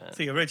 but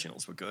the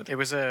originals were good. It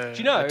was a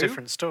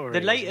different story.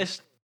 The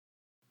latest...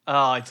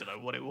 I don't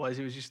know what it was.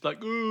 It was just like,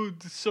 oh,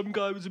 some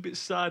guy was a bit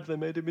sad. They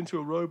made him into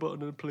a robot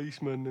and a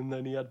policeman, and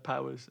then he had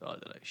powers. I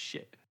don't know.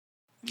 Shit.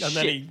 And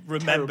then he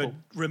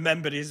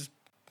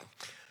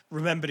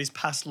remembered his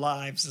past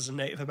lives as a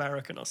Native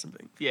American or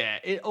something. Yeah,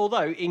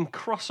 although in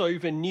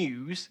crossover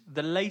news,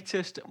 the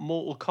latest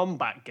Mortal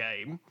Kombat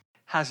game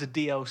has a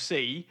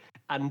DLC,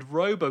 and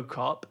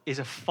RoboCop is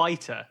a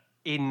fighter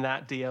in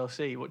that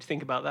DLC. What do you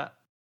think about that?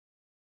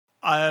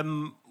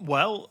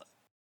 Well,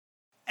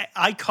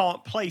 I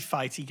can't play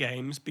fighty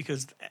games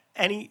because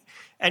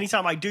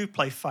anytime I do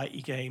play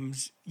fighty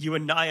games, you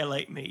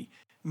annihilate me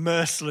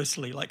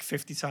mercilessly like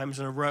 50 times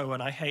in a row,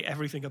 and I hate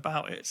everything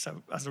about it.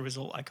 So as a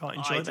result, I can't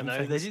enjoy them.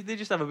 They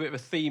just have a bit of a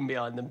theme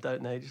behind them,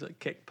 don't they? Just like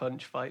kick,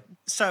 punch, fight.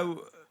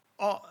 So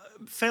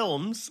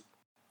films,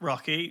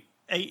 Rocky,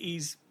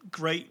 80s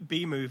great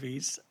B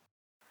movies.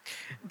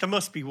 There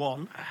must be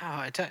one. Oh,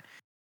 I don't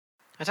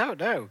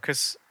know,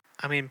 because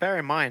I mean, bear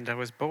in mind I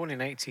was born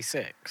in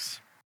 86,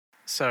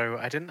 so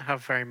I didn't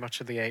have very much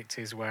of the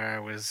 80s where I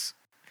was.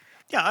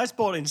 Yeah, I was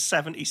born in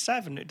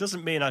 77. It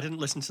doesn't mean I didn't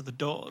listen to The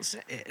Doors.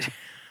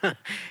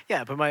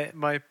 Yeah, but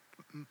my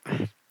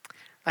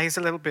it's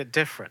a little bit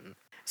different.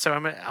 So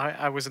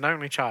I was an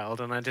only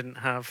child, and I didn't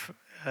have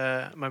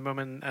my mum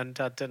and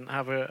dad didn't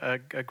have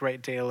a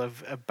great deal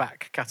of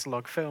back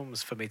catalogue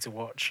films for me to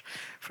watch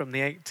from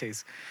the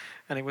 80s,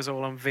 and it was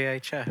all on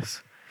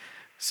VHS.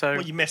 So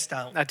well, you missed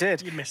out. I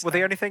did. You missed out.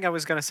 The only thing I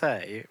was going to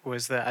say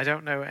was that I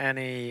don't know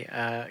any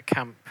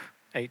camp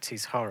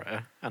 80s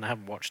horror, and I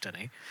haven't watched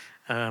any.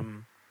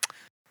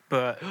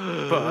 But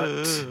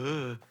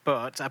I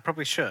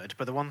probably should.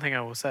 But the one thing I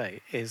will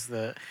say is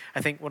that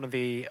I think one of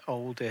the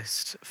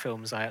oldest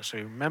films I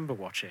actually remember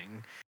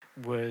watching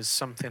was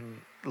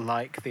something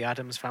like The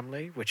Addams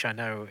Family, which I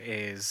know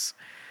is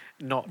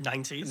not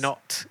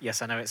 90s.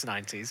 Yes, I know it's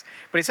 90s,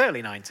 but it's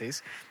early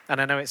 90s, and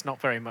I know it's not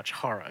very much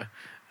horror,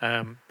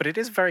 but it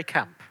is very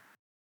camp.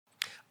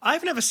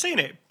 I've never seen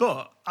it,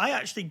 but I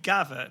actually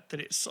gather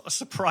that it's sort of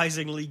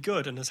surprisingly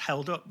good and has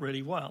held up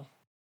really well.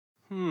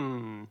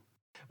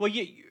 Well,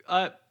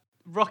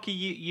 Rocky,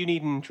 you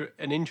need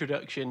an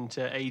introduction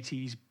to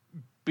 80s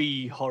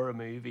B horror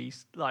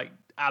movies. Like,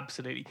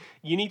 absolutely.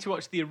 You need to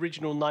watch the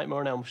original Nightmare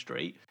on Elm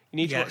Street. You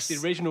need to watch the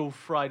original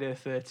Friday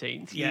the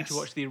 13th. You need to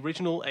watch the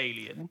original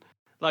Alien.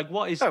 Like,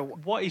 what is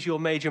your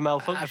major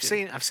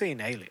malfunction? I've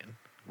seen Alien.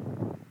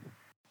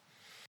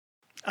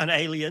 And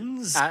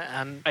Aliens.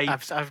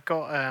 I've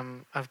got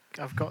them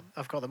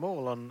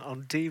all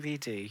on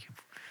DVD,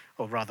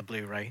 or rather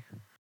Blu-ray.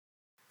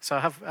 So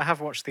I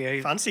have watched the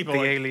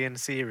Alien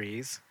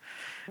series,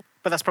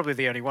 but that's probably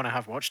the only one I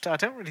have watched. I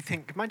don't really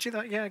think, mind you,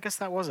 that I guess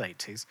that was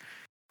 80s,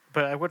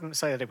 but I wouldn't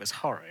say that it was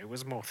horror. It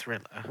was more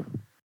thriller.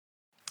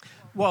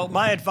 Well,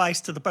 my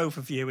advice to the both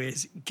of you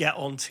is get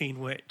on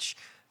Teen Witch.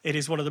 It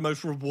is one of the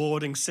most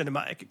rewarding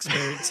cinematic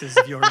experiences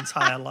of your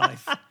entire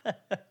life.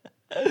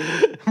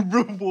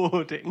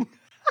 Rewarding.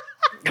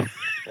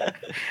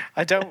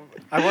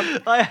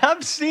 I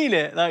have seen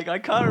it. Like, I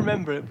can't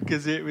remember it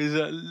because it was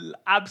an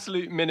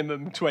absolute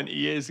minimum 20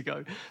 years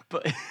ago.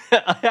 But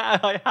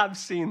I have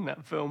seen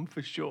that film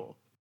for sure.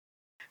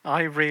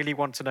 I really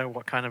want to know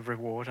what kind of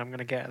reward I'm going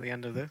to get at the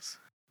end of this.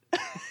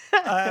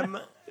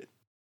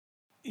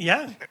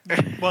 Yeah.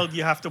 Well,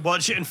 you have to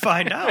watch it and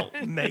find out,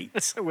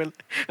 mate.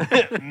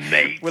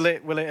 Mate. Will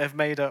it have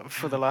made up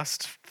for the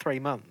last 3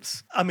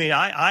 months? I mean,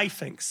 I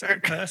think so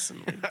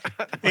personally.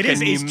 Like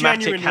It's pneumatic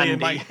genuinely in handy.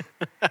 my.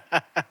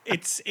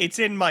 It's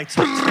in my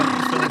top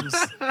 20 films.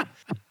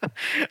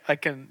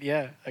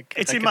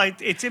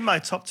 It's in my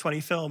top 20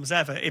 films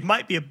ever. It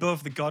might be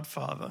above The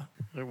Godfather.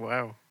 Oh,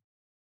 wow.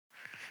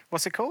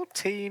 What's it called?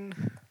 Teen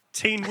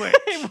Witch.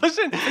 It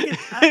wasn't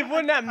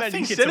that many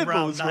think it's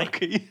syllables, around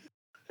Rocky.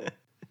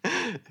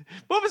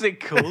 What was it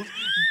called?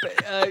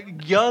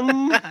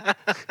 Young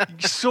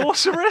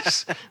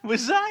Sorceress?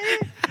 Was that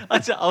it?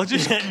 I'll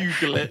just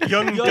Google it.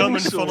 Young, dumb,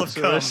 and full of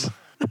cum. Sorceress.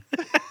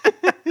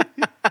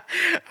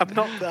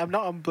 I'm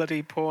not on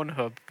bloody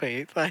Pornhub,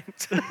 Pete.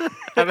 Thanks.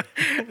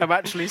 I'm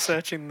actually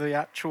searching the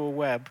actual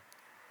web.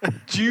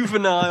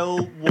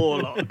 Juvenile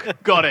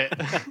Warlock. Got it.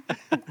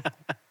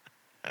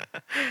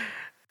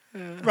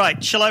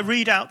 Right, shall I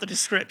read out the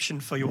description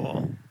for you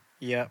all?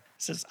 Yep. It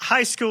says,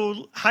 high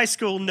school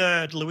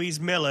nerd Louise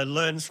Miller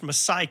learns from a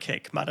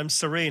psychic, Madame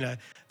Serena,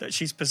 that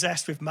she's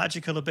possessed with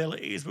magical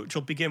abilities which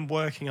will begin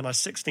working on her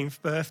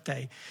 16th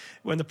birthday.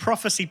 When the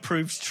prophecy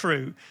proves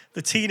true,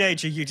 the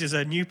teenager uses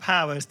her new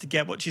powers to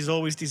get what she's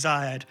always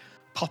desired,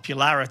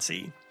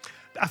 popularity.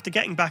 After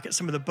getting back at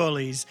some of the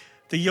bullies,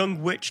 the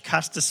young witch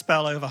casts a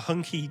spell over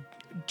hunky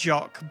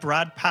jock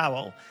Brad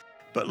Powell,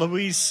 but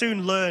Louise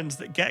soon learns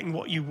that getting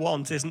what you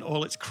want isn't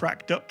all it's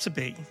cracked up to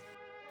be.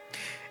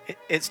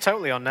 It's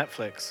totally on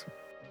Netflix.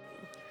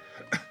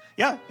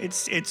 Yeah,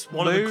 it's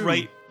one of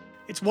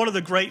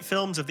the great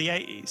films of the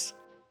 80s.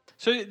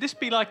 So this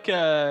be like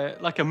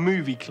a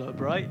movie club,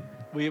 right?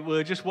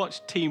 We'll just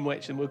watch Teen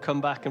Witch and we'll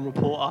come back and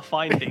report our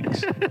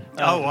findings.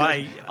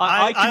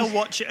 I'll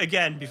watch it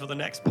again before the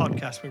next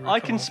podcast we record. I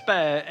can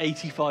spare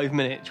 85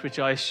 minutes, which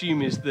I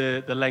assume is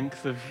the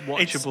length of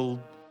watchable.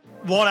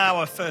 1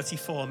 hour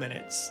 34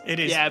 minutes. It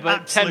is. Yeah,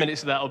 but 10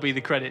 minutes of that will be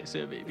the credits.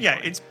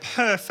 It's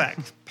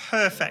perfect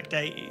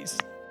 80s.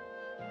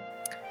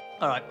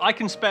 All right, I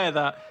can spare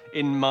that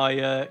in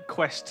my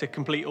quest to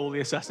complete all the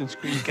Assassin's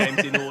Creed games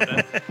in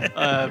order.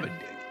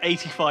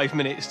 85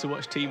 minutes to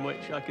watch Teen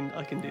Witch. I can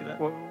do that.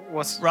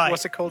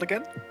 What's it called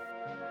again?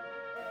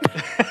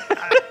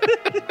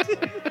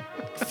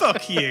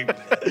 Fuck you.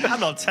 I'm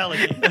not telling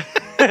you.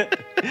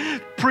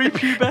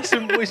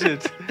 Prepubescent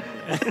wizard.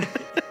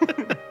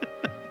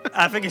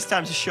 I think it's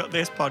time to shut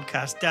this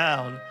podcast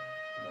down.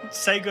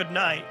 Say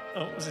goodnight.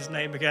 Oh, what was his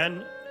name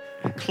again?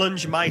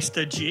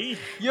 Klungemeister G.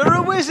 You're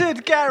a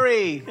wizard,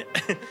 Gary.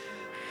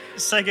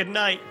 Say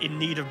goodnight in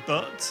need of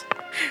butt.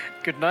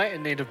 Good night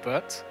in need of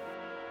butt.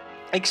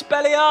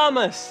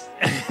 Expelliarmus.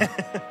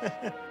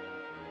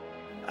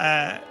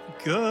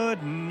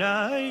 Good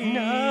night.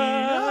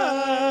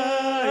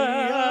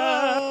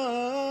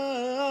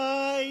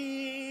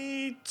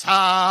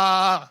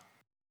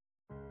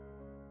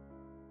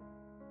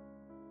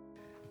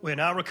 We're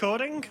now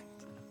recording.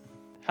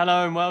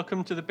 Hello and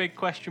welcome to the Big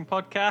Question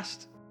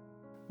Podcast.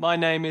 My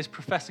name is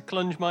Professor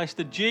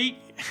Klungemeister G.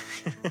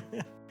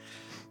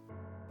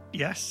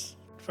 Yes,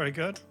 very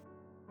good.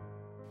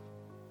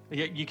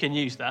 You can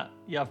use that.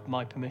 You have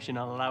my permission,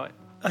 I'll allow it.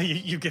 Oh,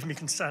 you give me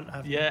consent,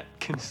 have you? Yeah,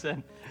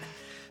 consent.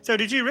 So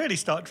did you really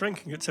start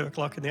drinking at 2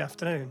 o'clock in the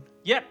afternoon?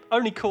 Yep,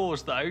 only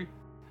cause though.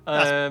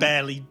 That's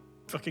barely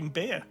fucking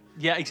beer.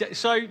 Yeah, exactly.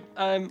 So,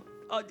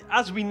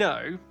 as we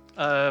know,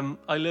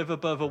 I live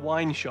above a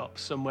wine shop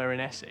somewhere in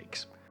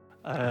Essex.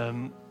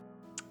 And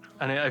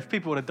if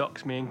people want to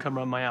dox me and come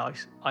around my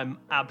house, I'm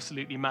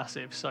absolutely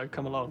massive. So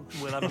come along,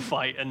 we'll have a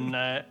fight, and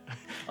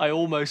I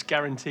almost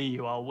guarantee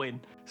you I'll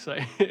win. So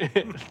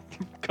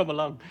come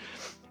along.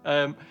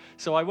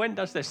 So I went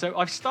downstairs. So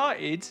I've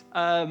started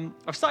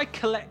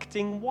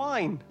collecting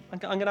wine. I'm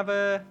gonna have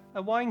a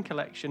wine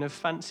collection of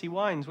fancy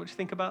wines. What do you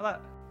think about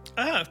that?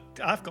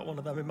 I've got one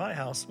of them in my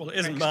house. Well, it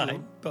isn't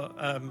mine, but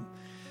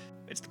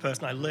it's the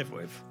person I live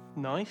with.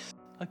 Nice.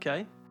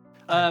 Okay.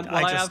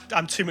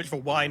 I'm too much of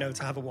a wino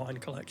to have a wine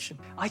collection.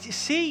 I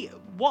see.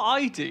 What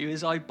I do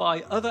is I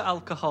buy other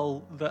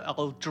alcohol that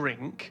I'll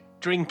drink,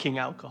 drinking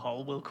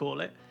alcohol, we'll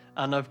call it,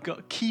 and I've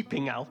got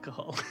keeping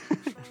alcohol.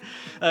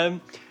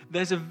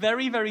 There's a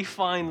very, very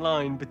fine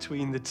line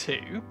between the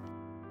two,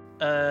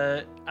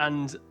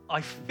 and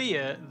I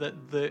fear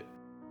that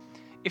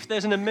if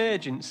there's an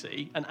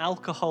emergency, an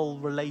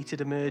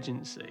alcohol-related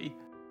emergency,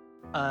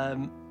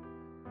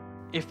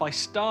 if I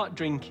start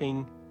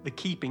drinking the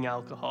keeping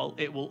alcohol,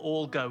 it will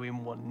all go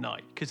in one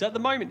night. Because at the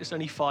moment, it's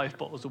only 5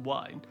 bottles of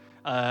wine,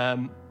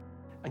 and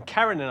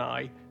Karen and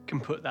I can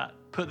put that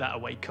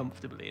away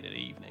comfortably in an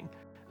evening.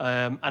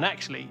 And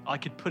actually, I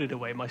could put it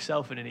away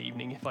myself in an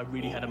evening if I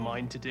really had a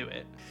mind to do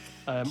it.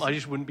 I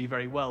just wouldn't be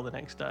very well the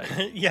next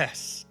day.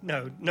 Yes.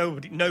 No,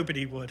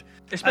 nobody would.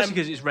 Especially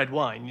because it's red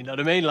wine, you know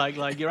what I mean?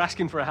 Like you're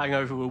asking for a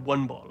hangover with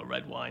 1 bottle of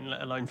red wine,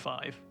 let alone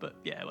 5. But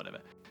yeah, whatever.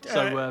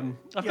 So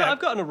I've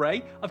got an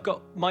array. I've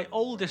got my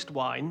oldest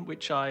wine,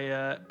 which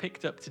I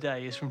picked up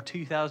today, is from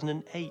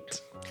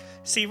 2008.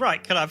 See,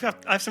 right, I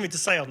have something to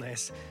say on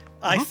this.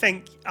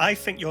 Mm-hmm. I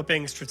think you're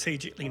being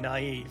strategically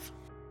naive.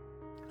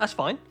 That's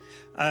fine.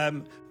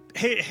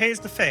 Here's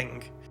the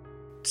thing.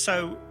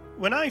 So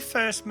when I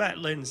first met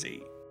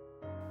Lindsay,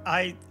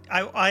 I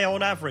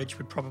on average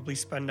would probably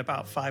spend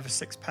about £5 or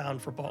 £6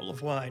 for a bottle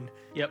of wine.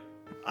 Yep.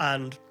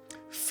 And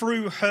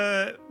through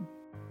her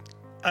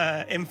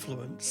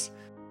influence,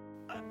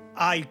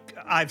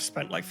 I've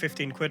spent like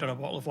 15 quid on a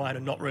bottle of wine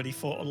and not really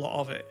thought a lot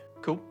of it.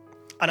 Cool.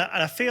 And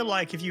I feel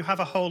like if you have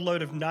a whole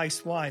load of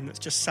nice wine that's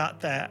just sat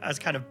there as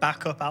kind of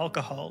backup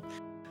alcohol,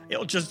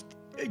 you'll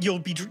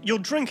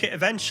drink it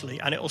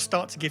eventually, and it'll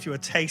start to give you a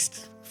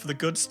taste for the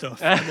good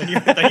stuff, and then you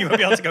won't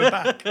be able to go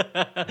back.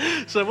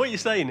 So what you're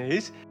saying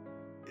is,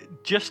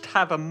 just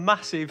have a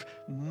massive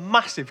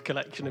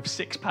collection of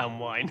 £6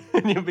 wine,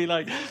 and you'll be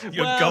like,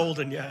 you're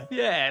golden, yeah.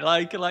 Yeah,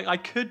 like I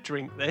could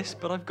drink this,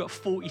 but I've got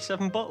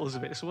 47 bottles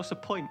of it. So what's the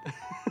point?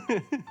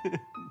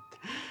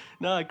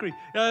 No, I agree.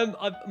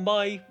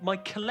 My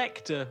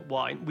collector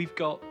wine, we've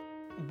got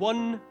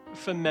one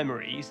for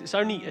memories. It's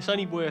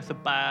only worth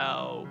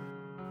about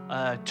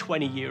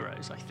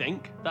 €20, I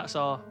think. That's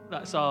our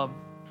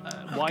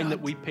wine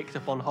that we picked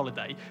up on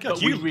holiday. God,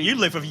 but you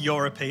live with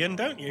European,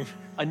 don't you?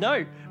 I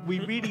know. We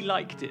really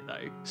liked it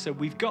though, so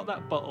we've got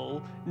that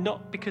bottle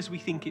not because we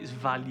think it's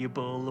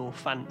valuable or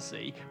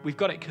fancy. We've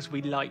got it because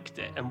we liked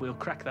it, and we'll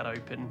crack that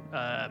open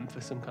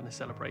for some kind of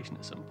celebration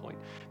at some point.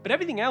 But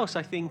everything else,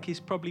 I think, is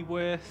probably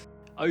worth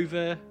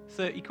over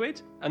 30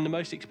 quid, and the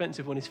most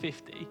expensive one is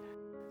 50.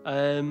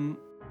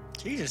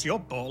 Jesus, you're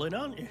balling,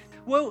 aren't you?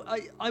 Well,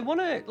 I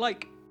want to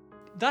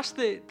that's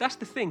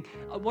the thing.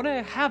 I want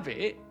to have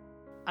it,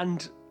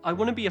 and I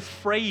want to be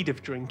afraid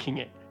of drinking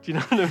it. Do you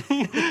know what I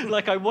mean?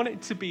 Like, I want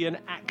it to be an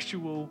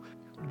actual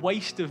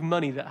waste of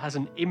money that has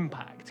an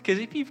impact. Because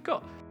if you've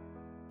got,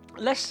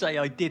 let's say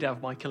I did have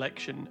my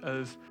collection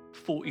of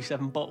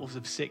 47 bottles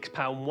of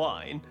 £6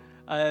 wine,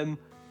 I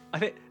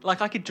think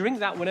I could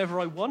drink that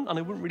whenever I want, and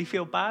I wouldn't really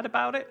feel bad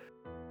about it.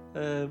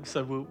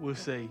 So we'll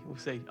see. We'll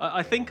see.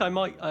 I think I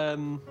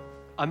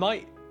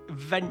might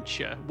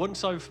venture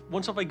once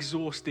I've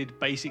exhausted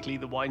basically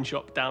the wine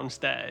shop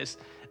downstairs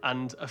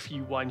and a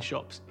few wine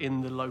shops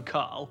in the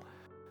locale.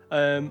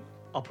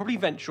 I'll probably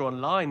venture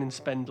online and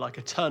spend like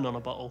a ton on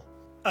a bottle.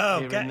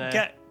 Oh,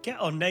 get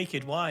on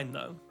Naked Wine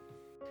though.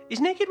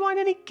 Is Naked Wine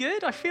any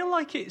good? I feel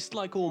like it's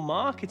like all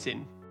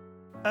marketing.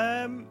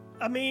 I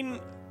mean,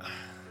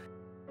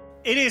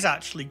 it is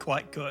actually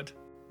quite good.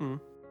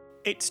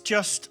 It's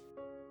just,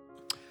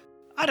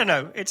 I don't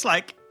know. It's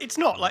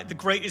not like the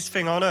greatest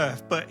thing on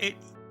earth, but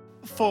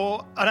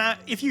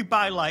if you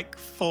buy like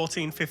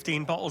 14,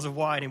 15 bottles of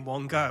wine in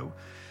one go,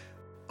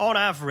 on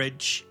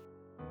average,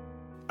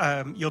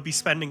 you'll be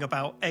spending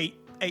about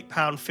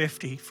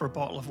 £8.50 for a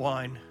bottle of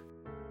wine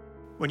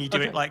when you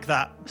do it like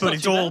that. But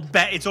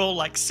it's all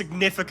like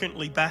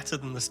significantly better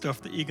than the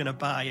stuff that you're going to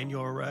buy in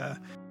your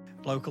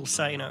local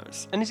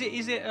Sainos. And is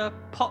it a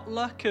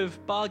potluck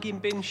of bargain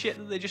bin shit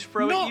that they just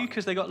throw at you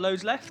because they got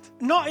loads left?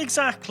 Not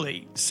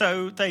exactly.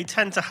 So they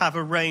tend to have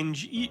a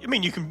range. I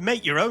mean, you can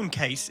make your own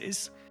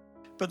cases,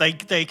 but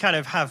they kind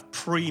of have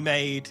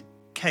pre-made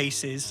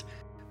cases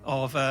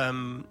of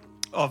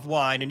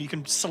wine, and you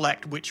can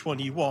select which one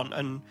you want.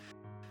 And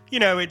you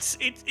know, it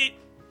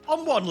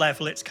on one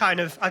level, it's kind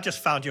of. I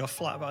just found your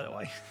flat, by the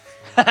way.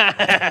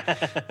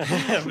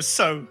 It was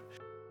so.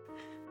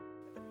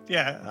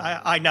 Yeah,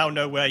 I now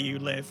know where you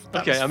live.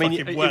 Okay, I mean,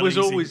 it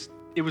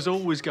was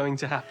always going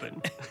to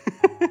happen.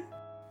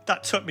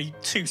 That took me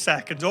 2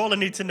 seconds. All I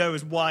need to know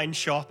is wine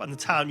shop and the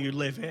town you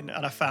live in,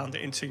 and I found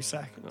it in 2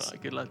 seconds. All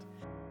right, good lad.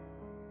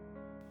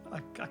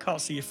 I can't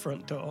see your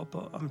front door,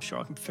 but I'm sure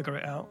I can figure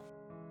it out.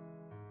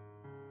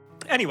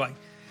 Anyway,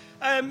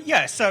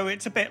 so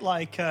it's a bit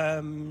like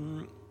I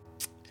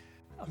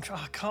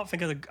can't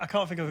think of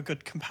a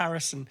good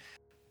comparison.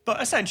 But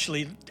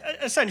essentially,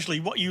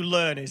 what you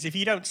learn is if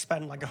you don't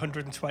spend like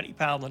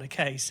 £120 on a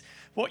case,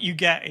 what you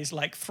get is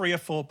like 3 or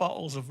 4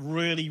 bottles of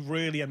really,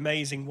 really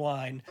amazing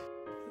wine,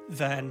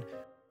 then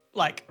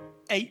like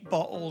 8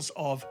 bottles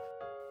of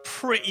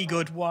pretty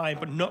good wine,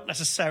 but not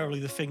necessarily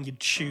the thing you'd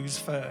choose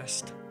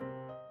first.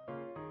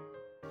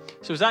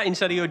 So is that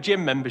instead of your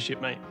gym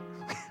membership, mate?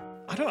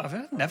 I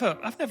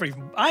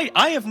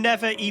have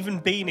never even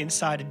been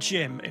inside a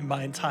gym in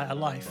my entire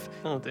life.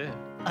 Oh dear.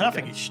 And I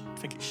think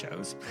it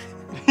shows.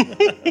 I'm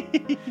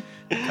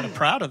kind of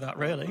proud of that,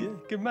 really. Yeah,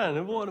 good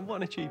man. What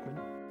an achievement.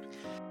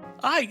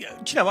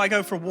 I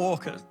go for a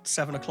walk at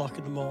 7 o'clock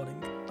in the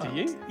morning. Do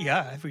you?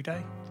 Yeah, every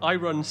day. I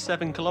run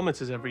 7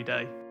 kilometres every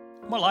day.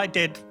 Well, I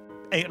did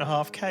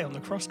 8.5k on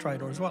the cross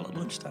trainer as well at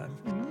lunchtime.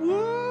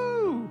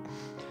 Woo!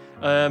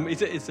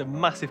 It's a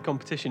massive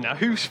competition now.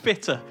 Who's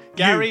fitter,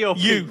 Gary or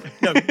you?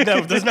 Pete?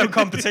 No, there's no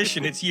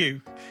competition. It's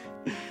you.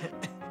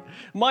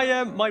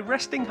 My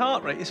resting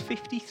heart rate is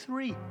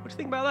 53. What do you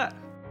think about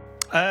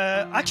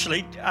that?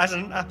 Actually, as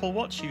an Apple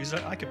Watch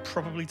user, I could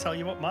probably tell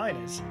you what mine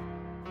is.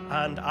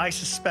 And I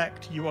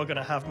suspect you are going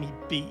to have me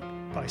beat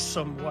by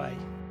some way.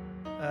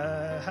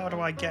 How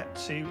do I get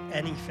to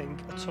anything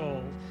at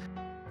all?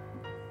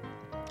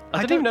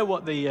 I don't even know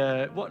what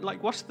the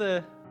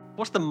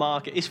what's the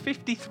market? Is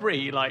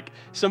 53 like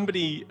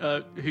somebody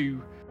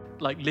who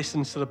like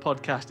listens to the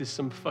podcast is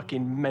some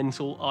fucking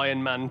mental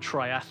Ironman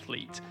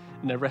triathlete?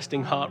 And their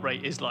resting heart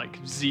rate is like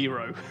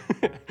 0.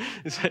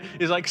 it's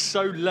like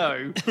so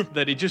low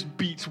that it just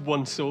beats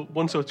once or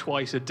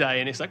twice a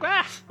day, and it's like,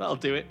 that'll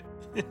do it.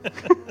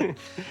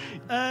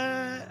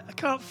 I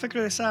can't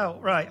figure this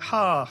out. Right,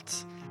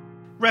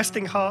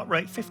 resting heart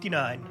rate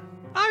 59.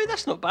 I mean,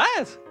 that's not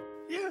bad.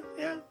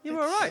 Yeah.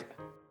 You're all right.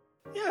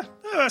 Yeah,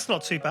 no, that's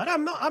not too bad.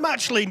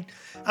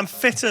 I'm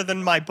fitter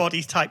than my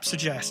body type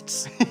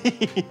suggests.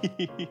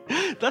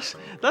 That's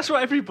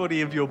what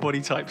everybody of your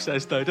body type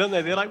says, though, don't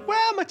they? They're like,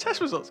 well, my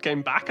test results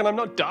came back and I'm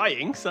not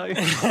dying, so...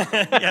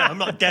 Yeah, I'm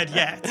not dead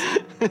yet.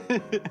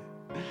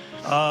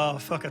 Oh,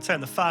 fuck, I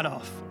turned the fan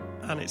off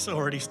and it's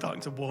already starting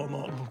to warm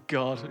up. Oh,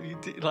 God.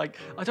 Like,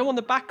 I don't want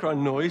the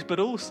background noise, but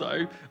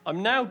also,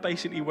 I'm now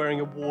basically wearing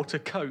a water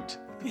coat.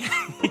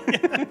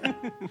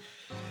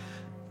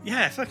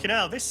 Yeah, fucking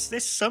hell, this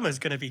summer's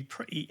going to be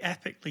pretty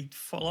epically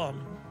full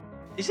on.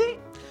 Is it?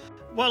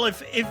 Well,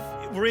 if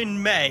we're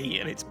in May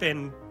and it's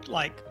been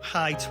like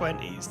high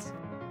 20s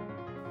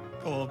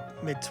or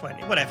mid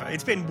 20s, whatever,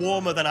 it's been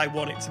warmer than I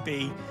want it to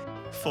be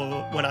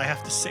for when I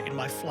have to sit in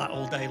my flat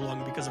all day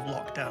long because of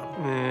lockdown.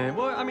 Yeah,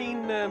 well, I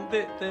mean,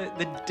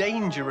 the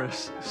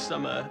dangerous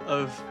summer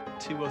of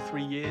 2 or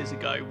 3 years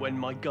ago when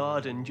my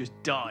garden just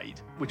died,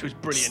 which was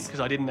brilliant because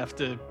I didn't have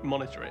to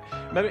monitor it.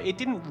 Remember, it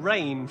didn't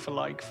rain for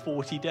like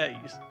 40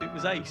 days. It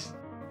was ace.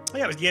 Oh,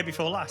 yeah, it was the year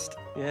before last.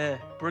 Yeah,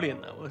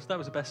 brilliant that was. That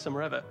was the best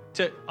summer ever.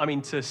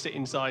 To sit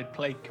inside,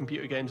 play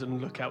computer games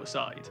and look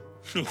outside.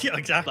 Yeah,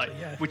 exactly. Like,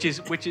 yeah. Which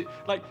is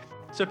like,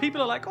 so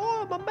people are like,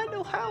 oh, my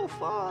mental health,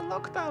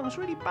 lockdown's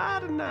really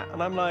bad and that.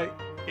 And I'm like,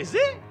 is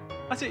it?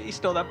 I said,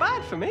 it's not that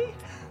bad for me.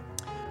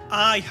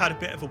 I had a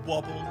bit of a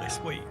wobble this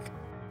week.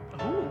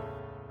 Oh,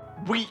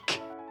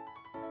 weak.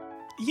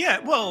 Yeah,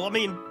 well, I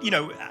mean,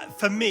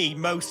 for me,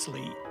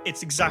 mostly,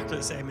 it's exactly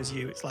the same as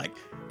you. It's like,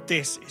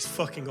 this is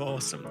fucking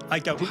awesome. I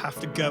don't have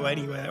to go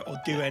anywhere or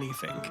do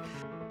anything.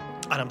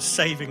 And I'm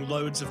saving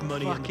loads of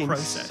money in the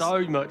process.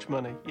 So much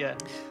money, yeah.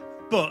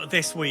 But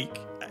this week,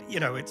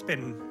 it's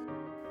been,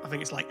 I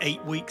think it's like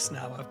 8 weeks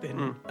now.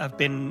 I've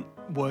been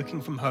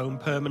working from home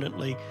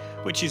permanently,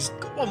 which is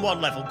on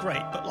one level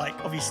great, but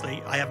like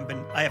obviously I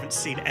haven't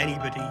seen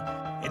anybody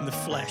in the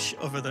flesh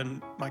other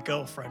than my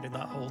girlfriend in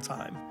that whole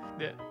time.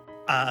 Yeah.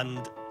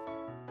 And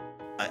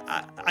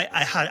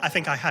I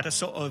think I had a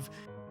sort of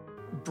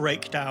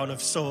breakdown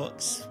of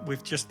sorts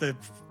with just the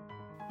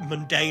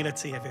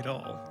mundanity of it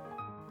all.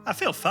 I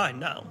feel fine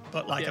now,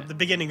 but at the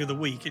beginning of the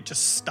week, it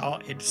just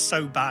started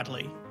so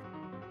badly.